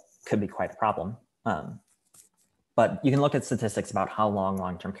still could be quite a problem. But you can look at statistics about how long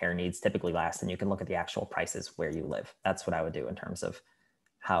long-term care needs typically last, and you can look at the actual prices where you live. That's what I would do in terms of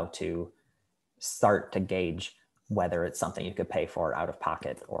how to start to gauge whether it's something you could pay for out of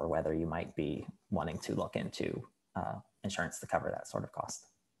pocket, or whether you might be wanting to look into insurance to cover that sort of cost.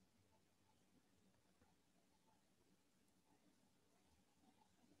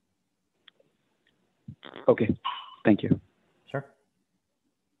 Okay, thank you. Sure.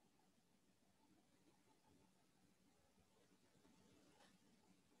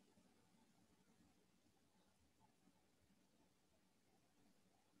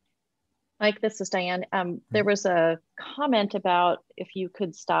 Mike, this is Diane. There was a comment about if you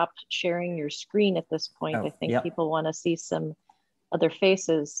could stop sharing your screen at this point. I think people want to see some other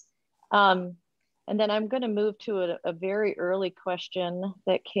faces. And then I'm going to move to a very early question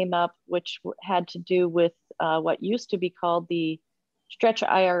that came up, which had to do with what used to be called the stretch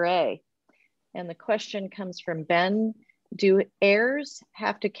IRA. And the question comes from Ben. Do heirs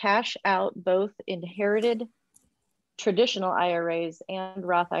have to cash out both inherited traditional IRAs and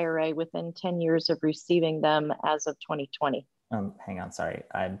Roth IRA within 10 years of receiving them as of 2020? Hang on, sorry.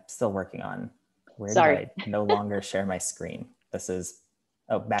 I'm still working on where Sorry. did I no longer share my screen? This is,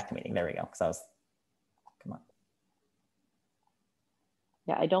 back to meeting. There we go. Because I was, come on.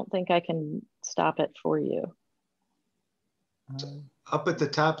 Yeah, I don't think I can stop it for you. Up at the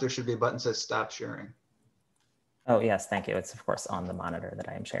top, there should be a button that says stop sharing. Oh, yes, thank you. It's, of course, on the monitor that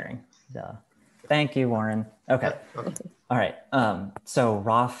I am sharing. Duh. Thank you, Warren. Okay. Okay. All right. So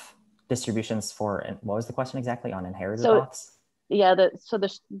Roth distributions for, what was the question exactly on inherited Roths? Yeah,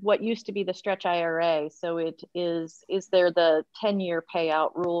 what used to be the stretch IRA. So it is there the 10-year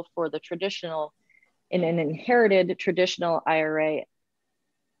payout rule for the traditional in an inherited traditional IRA,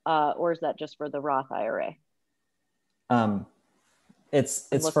 or is that just for the Roth IRA?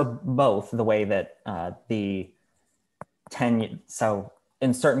 It's for both, the way that the 10, so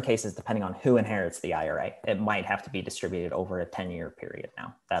in certain cases, depending on who inherits the IRA, it might have to be distributed over a 10-year period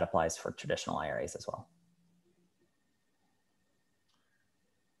now. That applies for traditional IRAs as well.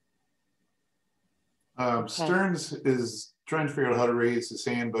 Stearns is trying to figure out how to raise his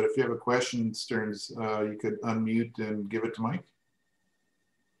hand, but if you have a question, Stearns, you could unmute and give it to Mike.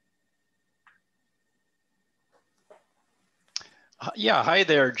 Yeah, hi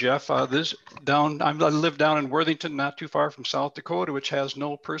there, Jeff. I live down in Worthington, not too far from South Dakota, which has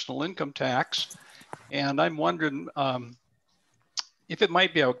no personal income tax. And I'm wondering if it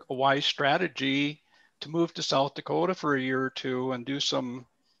might be a wise strategy to move to South Dakota for a year or two and do some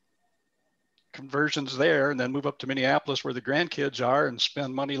conversions there and then move up to Minneapolis where the grandkids are and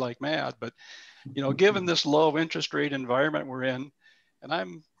spend money like mad. But, you know, given this low interest rate environment we're in, and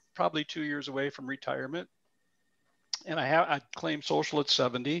I'm probably 2 years away from retirement, and I claim social at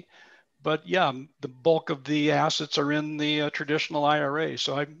 70, but yeah, the bulk of the assets are in the traditional IRA.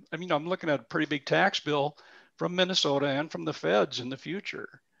 So I'm looking at a pretty big tax bill from Minnesota and from the feds in the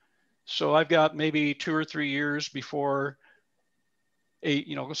future. So I've got maybe 2 or 3 years before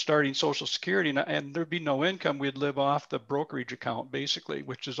starting Social Security, and there'd be no income. We'd live off the brokerage account basically,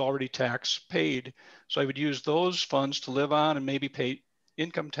 which is already tax paid. So I would use those funds to live on and maybe pay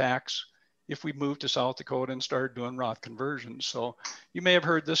income tax if we moved to South Dakota and started doing Roth conversions. So you may have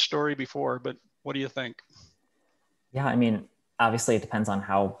heard this story before, but what do you think? Yeah, I mean, obviously it depends on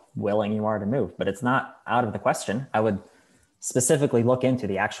how willing you are to move, but it's not out of the question. I would specifically look into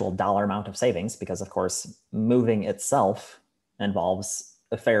the actual dollar amount of savings because, of course, moving itself involves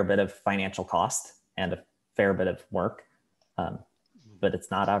a fair bit of financial cost and a fair bit of work, but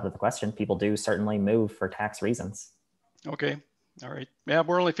it's not out of the question. People do certainly move for tax reasons. Okay. All right. Yeah,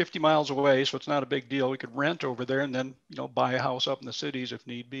 we're only 50 miles away, so it's not a big deal. We could rent over there and then, buy a house up in the cities if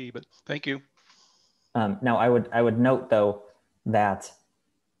need be. But thank you. Now, I would note though that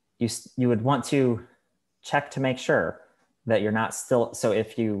you would want to check to make sure that you're not still. So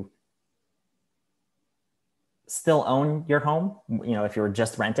if you still own your home, if you were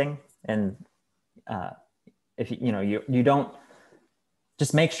just renting, and if you don't,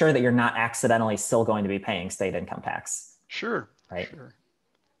 just make sure that you're not accidentally still going to be paying state income tax. Sure. Right. Sure.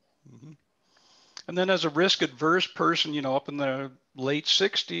 Mm-hmm. And then as a risk adverse person, up in the late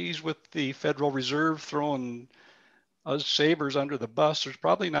 60s with the Federal Reserve throwing us savers under the bus, there's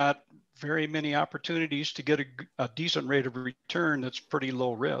probably not very many opportunities to get a decent rate of return that's pretty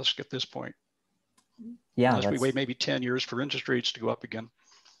low risk at this point. Yeah. Unless we wait maybe 10 years for interest rates to go up again.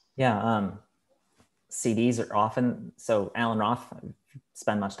 Yeah. CDs are often, so Alan Roth,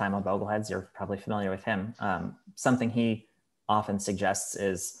 spend much time on Bogleheads, you're probably familiar with him. Something he often suggests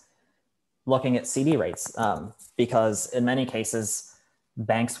is looking at CD rates, because in many cases,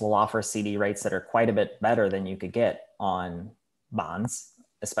 banks will offer CD rates that are quite a bit better than you could get on bonds,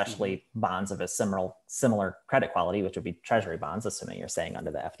 especially bonds of a similar credit quality, which would be treasury bonds, assuming you're staying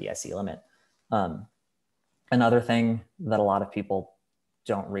under the FDIC limit. Another thing that a lot of people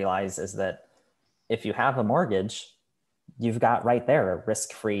don't realize is that if you have a mortgage, you've got right there a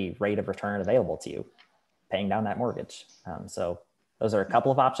risk-free rate of return available to you, paying down that mortgage. So those are a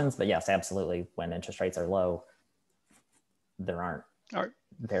couple of options, but yes, absolutely. When interest rates are low, there aren't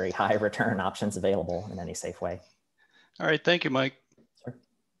very high return options available in any safe way. All right, thank you, Mike. Sure.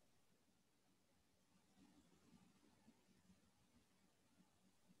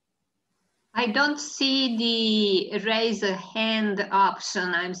 I don't see the raise a hand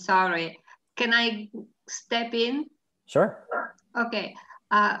option, I'm sorry. Can I step in? Sure. Okay.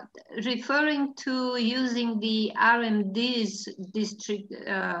 Referring to using the RMD's district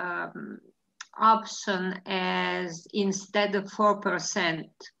option as instead of 4%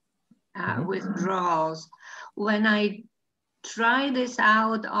 withdrawals. When I try this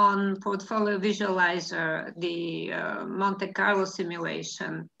out on Portfolio Visualizer, the Monte Carlo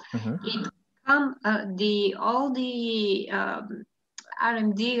simulation, all the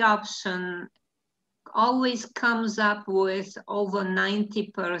RMD option always comes up with over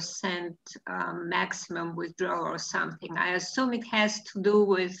 90% maximum withdrawal or something. I assume it has to do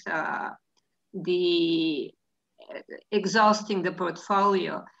with the exhausting the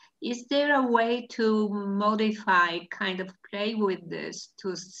portfolio. Is there a way to modify, kind of play with this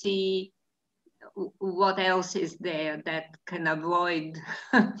to see what else is there that can avoid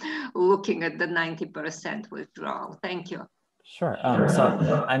looking at the 90% withdrawal? Thank you. Sure.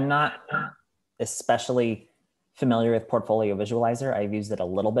 So I'm not especially familiar with Portfolio Visualizer. I've used it a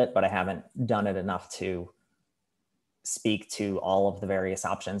little bit, but I haven't done it enough to speak to all of the various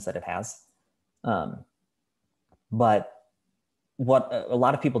options that it has. But what a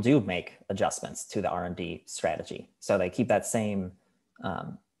lot of people do make adjustments to the RMD strategy. So they keep that same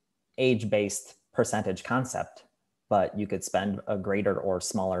age-based percentage concept, but you could spend a greater or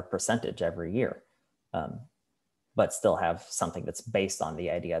smaller percentage every year, but still have something that's based on the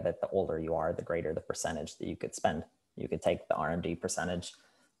idea that the older you are, the greater the percentage that you could spend. You could take the RMD percentage,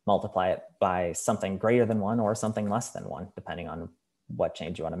 multiply it by something greater than 1 or something less than 1, depending on what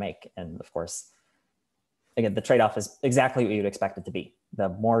change you want to make. And of course, again, the trade-off is exactly what you'd expect it to be. The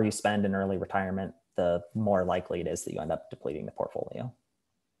more you spend in early retirement, the more likely it is that you end up depleting the portfolio.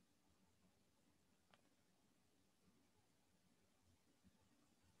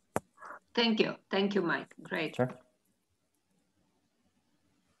 Thank you. Thank you, Mike. Great. Sure.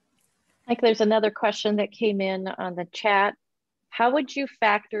 Mike, there's another question that came in on the chat. How would you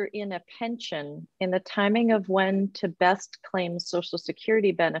factor in a pension in the timing of when to best claim Social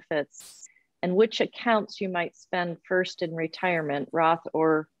Security benefits, and which accounts you might spend first in retirement, Roth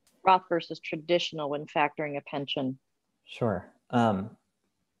versus traditional when factoring a pension? Sure.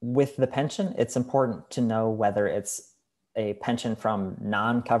 With the pension, it's important to know whether it's a pension from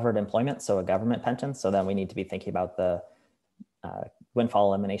non-covered employment, so a government pension. So then we need to be thinking about the windfall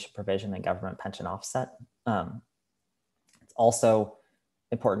elimination provision and government pension offset. It's also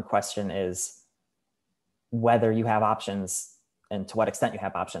important question is whether you have options and to what extent you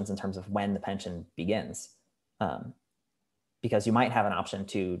have options in terms of when the pension begins. Because you might have an option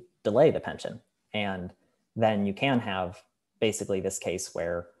to delay the pension, and then you can have basically this case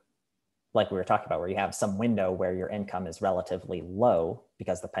where, like we were talking about, where you have some window where your income is relatively low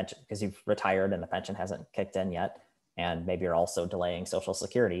because because you've retired and the pension hasn't kicked in yet, and maybe you're also delaying Social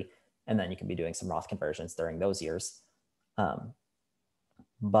Security, and then you can be doing some Roth conversions during those years.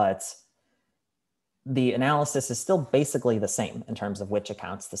 But the analysis is still basically the same in terms of which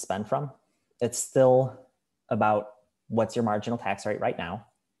accounts to spend from. It's still about what's your marginal tax rate right now,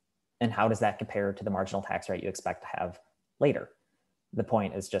 and how does that compare to the marginal tax rate you expect to have later. The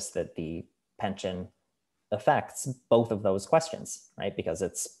point is just that the pension affects both of those questions, right? Because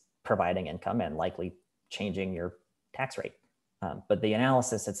it's providing income and likely changing your tax rate. But the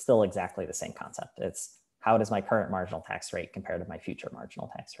analysis, it's still exactly the same concept. It's how does my current marginal tax rate compare to my future marginal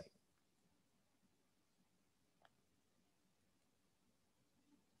tax rate?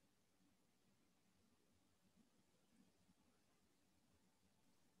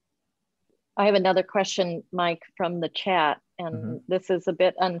 I have another question, Mike, from the chat, and this is a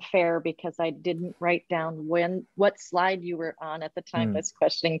bit unfair because I didn't write down what slide you were on at the time this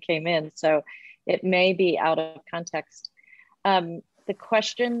question came in, so it may be out of context. The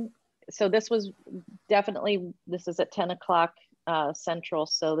question, so this is at 10 o'clock Central,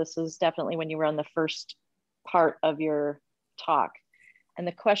 so this is definitely when you were on the first part of your talk. And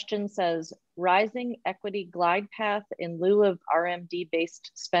the question says, rising equity glide path in lieu of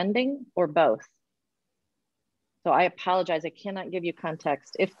RMD-based spending, or both? So I apologize, I cannot give you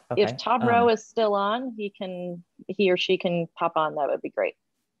context. If Top Row is still on, he or she can pop on, that would be great.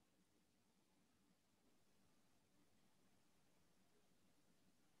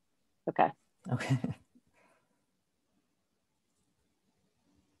 Okay. Okay.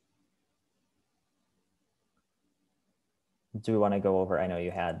 Do we want to go over, I know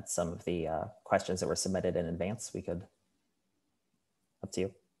you had some of the questions that were submitted in advance. We could, up to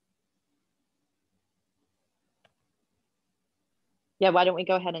you. Yeah, why don't we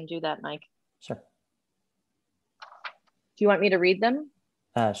go ahead and do that, Mike? Sure. Do you want me to read them?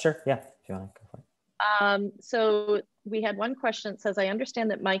 Sure, yeah, if you want to go for it. So we had one question that says, I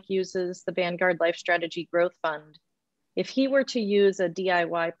understand that Mike uses the Vanguard Life Strategy Growth Fund. If he were to use a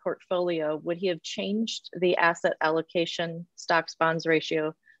DIY portfolio, would he have changed the asset allocation stocks bonds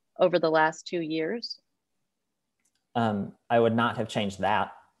ratio over the last 2 years? I would not have changed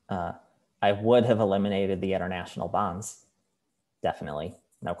that. I would have eliminated the international bonds. Definitely,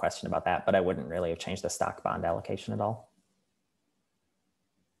 no question about that, but I wouldn't really have changed the stock bond allocation at all.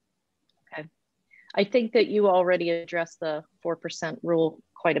 Okay. I think that you already addressed the 4% rule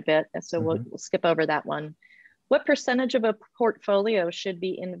quite a bit, so we'll skip over that one. What percentage of a portfolio should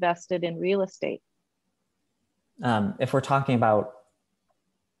be invested in real estate? If we're talking about,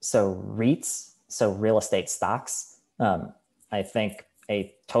 REITs, so real estate stocks, I think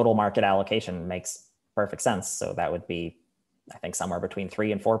a total market allocation makes perfect sense. So that would be, I think, somewhere between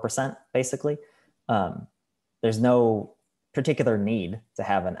 3 and 4%, basically. There's no particular need to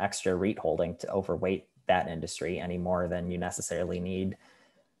have an extra REIT holding to overweight that industry any more than you necessarily need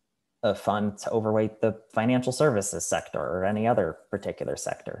a fund to overweight the financial services sector or any other particular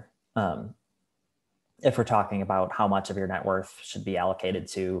sector. If we're talking about how much of your net worth should be allocated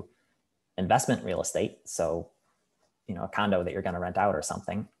to investment real estate, so, a condo that you're going to rent out or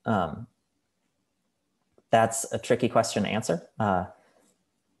something, that's a tricky question to answer.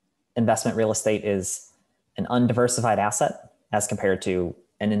 Investment real estate is an undiversified asset as compared to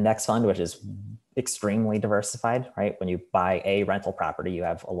an index fund, which is extremely diversified, right? When you buy a rental property, you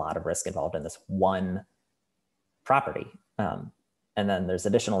have a lot of risk involved in this one property. And then there's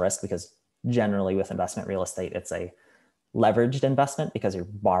additional risk because generally with investment real estate, it's a leveraged investment because you're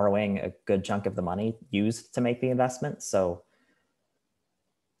borrowing a good chunk of the money used to make the investment. So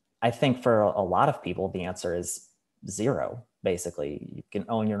I think for a lot of people, the answer is 0. Basically, you can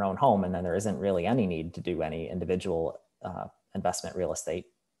own your own home and then there isn't really any need to do any individual investment real estate.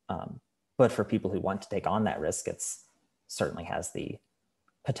 But for people who want to take on that risk, it's certainly has the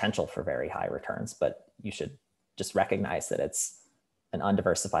potential for very high returns, but you should just recognize that it's an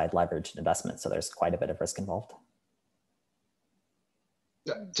undiversified leveraged investment. So there's quite a bit of risk involved.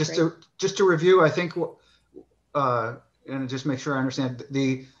 Just to review, I think, and just make sure I understand,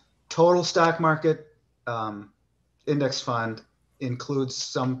 the total stock market index fund includes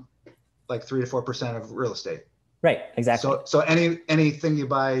some like 3 to 4% of real estate. Right, exactly. So anything you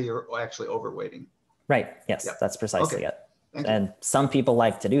buy, you're actually overweighting. Right, yes, Yep. That's precisely Okay. it. And some people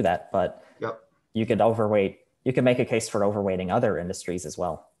like to do that, but Yep. you could make a case for overweighting other industries as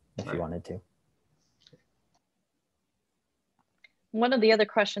well, if you wanted to. One of the other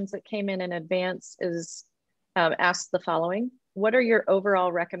questions that came in advance is asked the following: what are your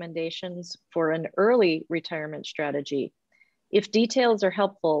overall recommendations for an early retirement strategy? If details are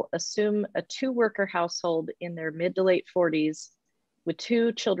helpful, assume a 2-worker household in their mid to late 40s with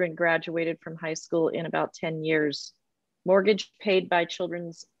 2 children graduated from high school in about 10 years, mortgage paid by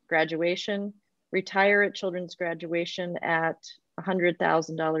children's graduation, retire at children's graduation at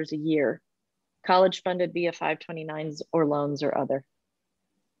 $100,000 a year, college funded via 529s or loans or other.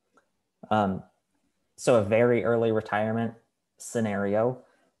 So a very early retirement scenario,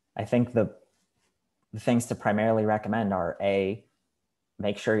 I think the things to primarily recommend are A,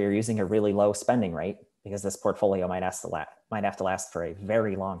 make sure you're using a really low spending rate because this portfolio might have to last for a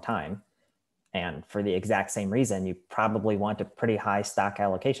very long time. And for the exact same reason, you probably want a pretty high stock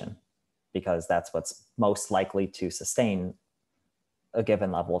allocation because that's what's most likely to sustain a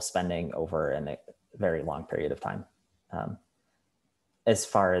given level of spending over a very long period of time. As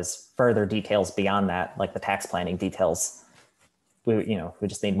far as further details beyond that, like the tax planning details, we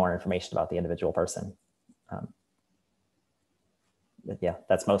just need more information about the individual person. Yeah,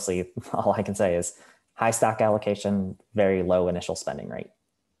 that's mostly all I can say is high stock allocation, very low initial spending rate.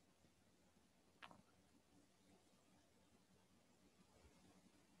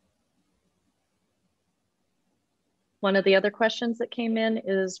 One of the other questions that came in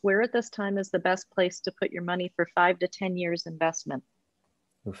is where at this time is the best place to put your money for 5 to 10 years investment?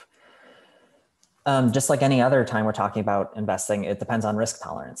 Oof. Just like any other time we're talking about investing, it depends on risk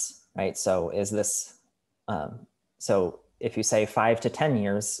tolerance, right? So is this, so if you say 5 to 10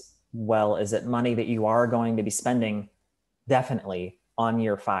 years, well, is it money that you are going to be spending definitely on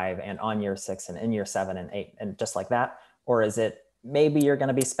year 5 and on year 6 and in year 7 and 8 and just like that? Or is it maybe you're going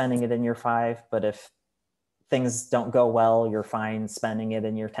to be spending it in year 5, but if things don't go well, you're fine spending it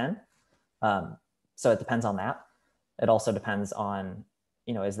in year 10? So it depends on that. It also depends on,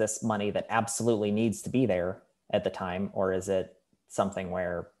 is this money that absolutely needs to be there at the time, or is it something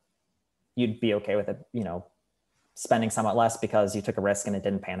where you'd be okay with it, spending somewhat less because you took a risk and it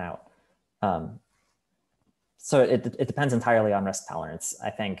didn't pan out? So it depends entirely on risk tolerance.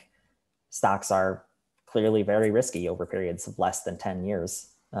 I think stocks are clearly very risky over periods of less than 10 years.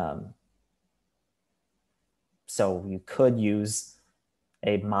 So you could use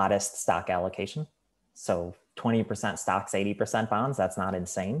a modest stock allocation. So 20% stocks, 80% bonds, that's not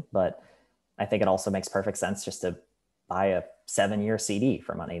insane, but I think it also makes perfect sense just to buy a 7-year CD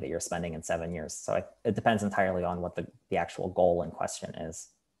for money that you're spending in 7 years. So it depends entirely on what the actual goal in question is.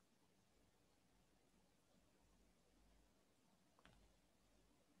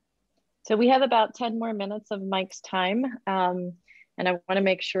 So we have about 10 more minutes of Mike's time. And And I want to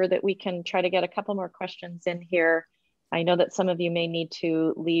make sure that we can try to get a couple more questions in here. I know that some of you may need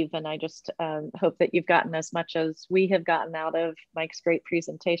to leave, and I just hope that you've gotten as much as we have gotten out of Mike's great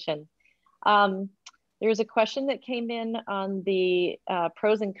presentation. There's a question that came in on the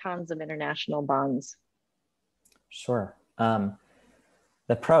pros and cons of international bonds. Sure.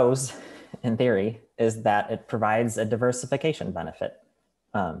 The pros, in theory, is that it provides a diversification benefit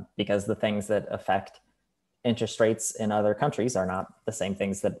because the things that affect interest rates in other countries are not the same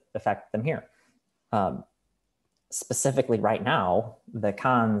things that affect them here. Specifically right now, the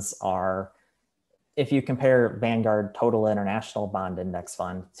cons are, if you compare Vanguard Total International Bond Index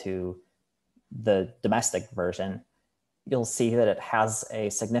Fund to the domestic version, you'll see that it has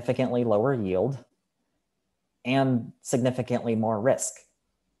a significantly lower yield and significantly more risk.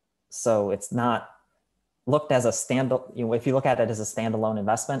 So it's not looked as a if you look at it as a standalone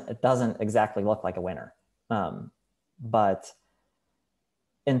investment, it doesn't exactly look like a winner. But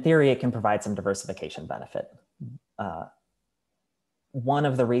in theory, it can provide some diversification benefit. One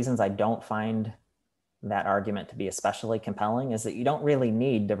of the reasons I don't find that argument to be especially compelling is that you don't really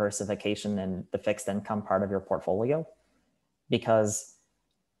need diversification in the fixed income part of your portfolio, because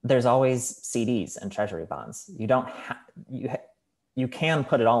there's always CDs and treasury bonds. You don't you can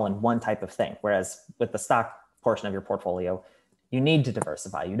put it all in one type of thing. Whereas with the stock portion of your portfolio, you need to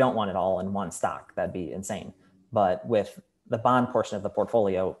diversify. You don't want it all in one stock. That'd be insane. But with the bond portion of the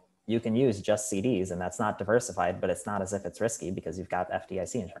portfolio, you can use just CDs, and that's not diversified, but it's not as if it's risky because you've got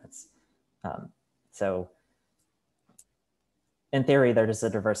FDIC insurance. So in theory, there's a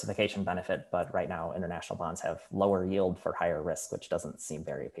diversification benefit, but right now international bonds have lower yield for higher risk, which doesn't seem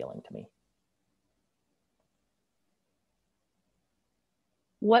very appealing to me.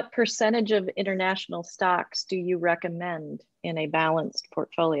 What percentage of international stocks do you recommend in a balanced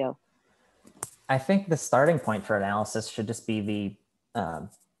portfolio? I think the starting point for analysis should just be the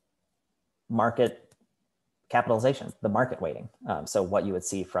market capitalization, the market weighting. So what you would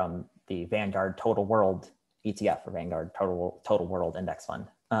see from the Vanguard Total World ETF or Vanguard Total World Index Fund.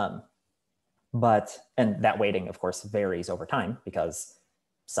 And that weighting, of course, varies over time because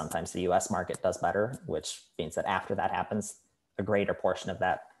sometimes the US market does better, which means that after that happens, a greater portion of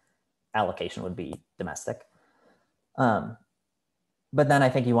that allocation would be domestic. But then I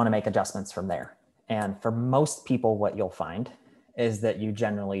think you want to make adjustments from there. And for most people, what you'll find is that you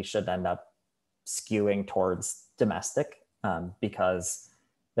generally should end up skewing towards domestic because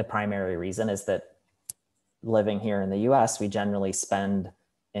the primary reason is that living here in the US, we generally spend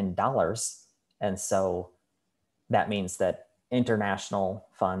in dollars. And so that means that international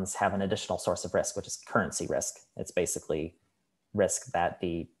funds have an additional source of risk, which is currency risk. It's basically risk that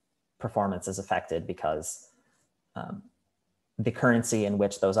the performance is affected because the currency in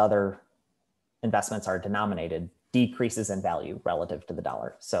which those other investments are denominated decreases in value relative to the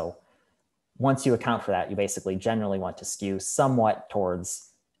dollar. So once you account for that, you basically generally want to skew somewhat towards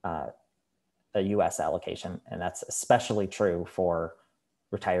a US allocation. And that's especially true for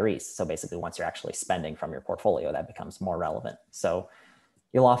retirees. So basically once you're actually spending from your portfolio, that becomes more relevant. So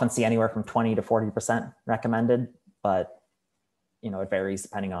you'll often see anywhere from 20 to 40% recommended, but it varies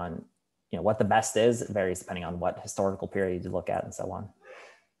depending on what the best is. It varies depending on what historical period you look at and so on.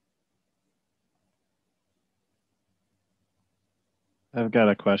 I've got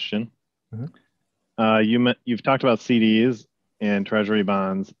a question. Mm-hmm. You've talked about CDs and treasury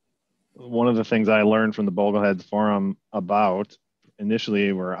bonds. One of the things I learned from the Bogleheads forum about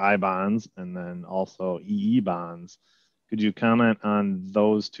initially were I bonds and then also EE bonds. Could you comment on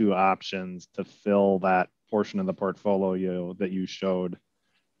those two options to fill that portion of the portfolio that you showed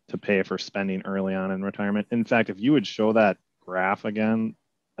to pay for spending early on in retirement? In fact, if you would show that graph again,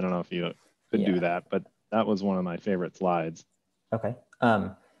 I don't know if you could do that, but that was one of my favorite slides. Okay.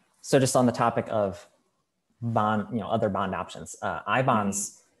 So just on the topic of other bond options, I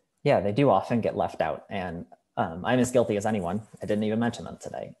bonds, they do often get left out, and I'm as guilty as anyone. I didn't even mention them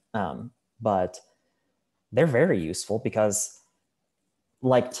today, but they're very useful because,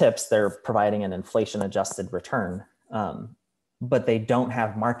 like TIPS, they're providing an inflation-adjusted return, but they don't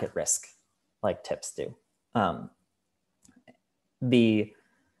have market risk like TIPS do.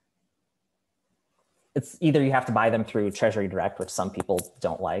 It's either you have to buy them through Treasury Direct, which some people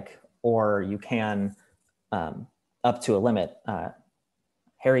don't like, or you can, up to a limit.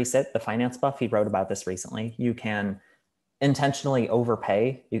 Harry Sitt, the finance buff, he wrote about this recently. You can intentionally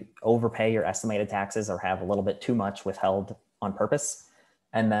overpay your estimated taxes or have a little bit too much withheld on purpose.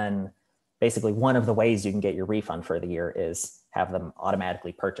 And then basically one of the ways you can get your refund for the year is have them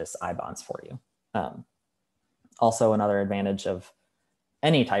automatically purchase I bonds for you. Also, another advantage of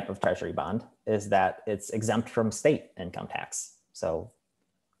any type of treasury bond is that it's exempt from state income tax. So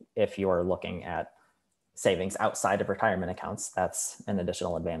if you're looking at savings outside of retirement accounts, that's an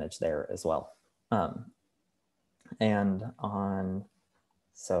additional advantage there as well.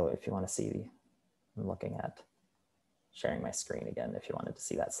 So if you want to see, I'm looking at sharing my screen again, if you wanted to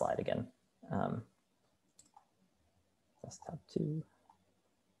see that slide again. Desktop 2.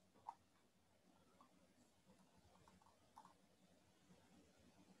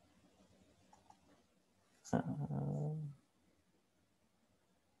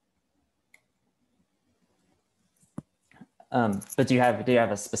 But do you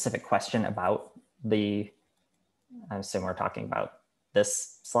have a specific question about I assume we're talking about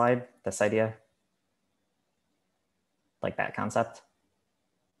this slide, this idea, like that concept?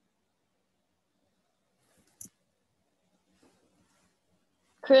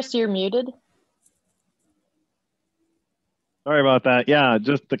 Chris, you're muted. Sorry about that. Yeah,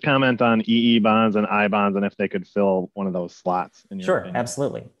 just to comment on EE bonds and I bonds and if they could fill one of those slots. In your opinion.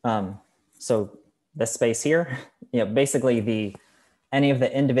 Absolutely. So this space here, basically any of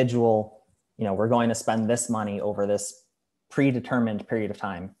the individual, we're going to spend this money over this predetermined period of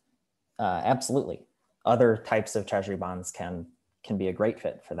time. Absolutely. Other types of treasury bonds can be a great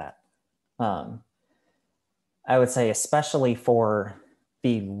fit for that. I would say especially for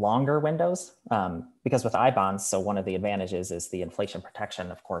the longer windows, because with I bonds, so one of the advantages is the inflation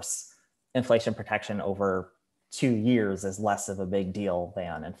protection. Of course, inflation protection over 2 years is less of a big deal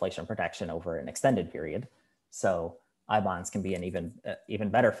than inflation protection over an extended period. So I bonds can be an even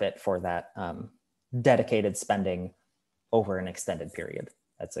better fit for that dedicated spending over an extended period.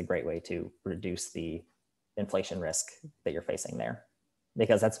 That's a great way to reduce the inflation risk that you're facing there,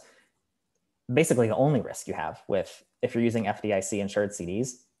 because that's basically the only risk you have if you're using FDIC insured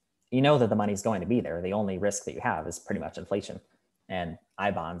CDs. You know that the money's going to be there. The only risk that you have is pretty much inflation, and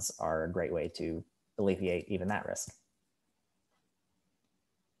I bonds are a great way to alleviate even that risk.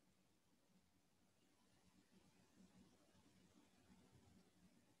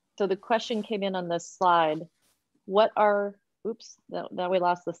 So the question came in on this slide. What are, oops, now we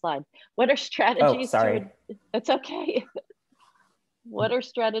lost the slide. What are strategies? Oh, sorry. It's okay. What are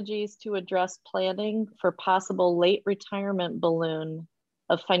strategies to address planning for possible late retirement balloon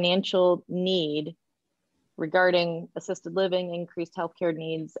of financial need regarding assisted living, increased healthcare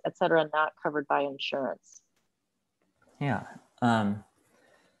needs, et cetera, not covered by insurance? Yeah.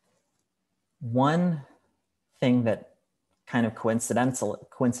 One thing that kind of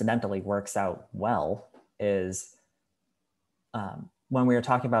coincidentally works out well is when we were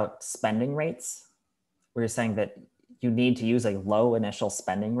talking about spending rates, we were saying that you need to use a low initial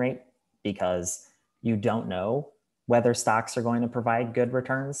spending rate because you don't know whether stocks are going to provide good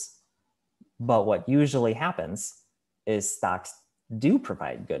returns. But what usually happens is stocks do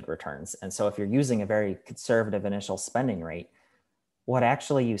provide good returns. And so if you're using a very conservative initial spending rate, what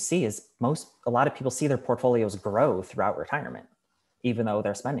actually you see is a lot of people see their portfolios grow throughout retirement, even though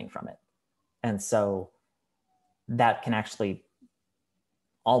they're spending from it. And so that can actually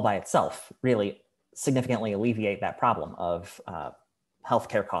all by itself really significantly alleviate that problem of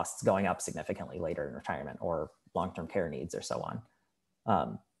healthcare costs going up significantly later in retirement, or long-term care needs, or so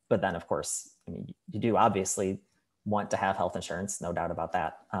on. But then, of course, I mean, you do obviously want to have health insurance, no doubt about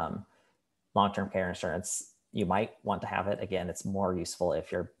that. Long-term care insurance, you might want to have it. Again, it's more useful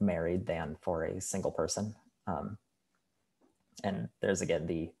if you're married than for a single person. And there's, again,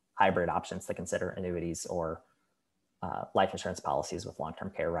 the hybrid options to consider, annuities or life insurance policies with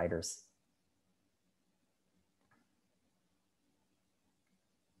long-term care riders.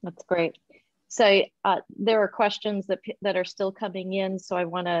 That's great. So there are questions that are still coming in. So I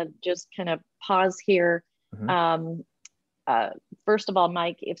want to just kind of pause here. Mm-hmm. First of all,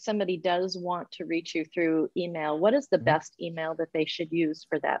 Mike, if somebody does want to reach you through email, what is the best email that they should use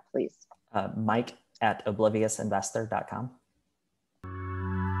for that, please? Mike at obliviousinvestor.com.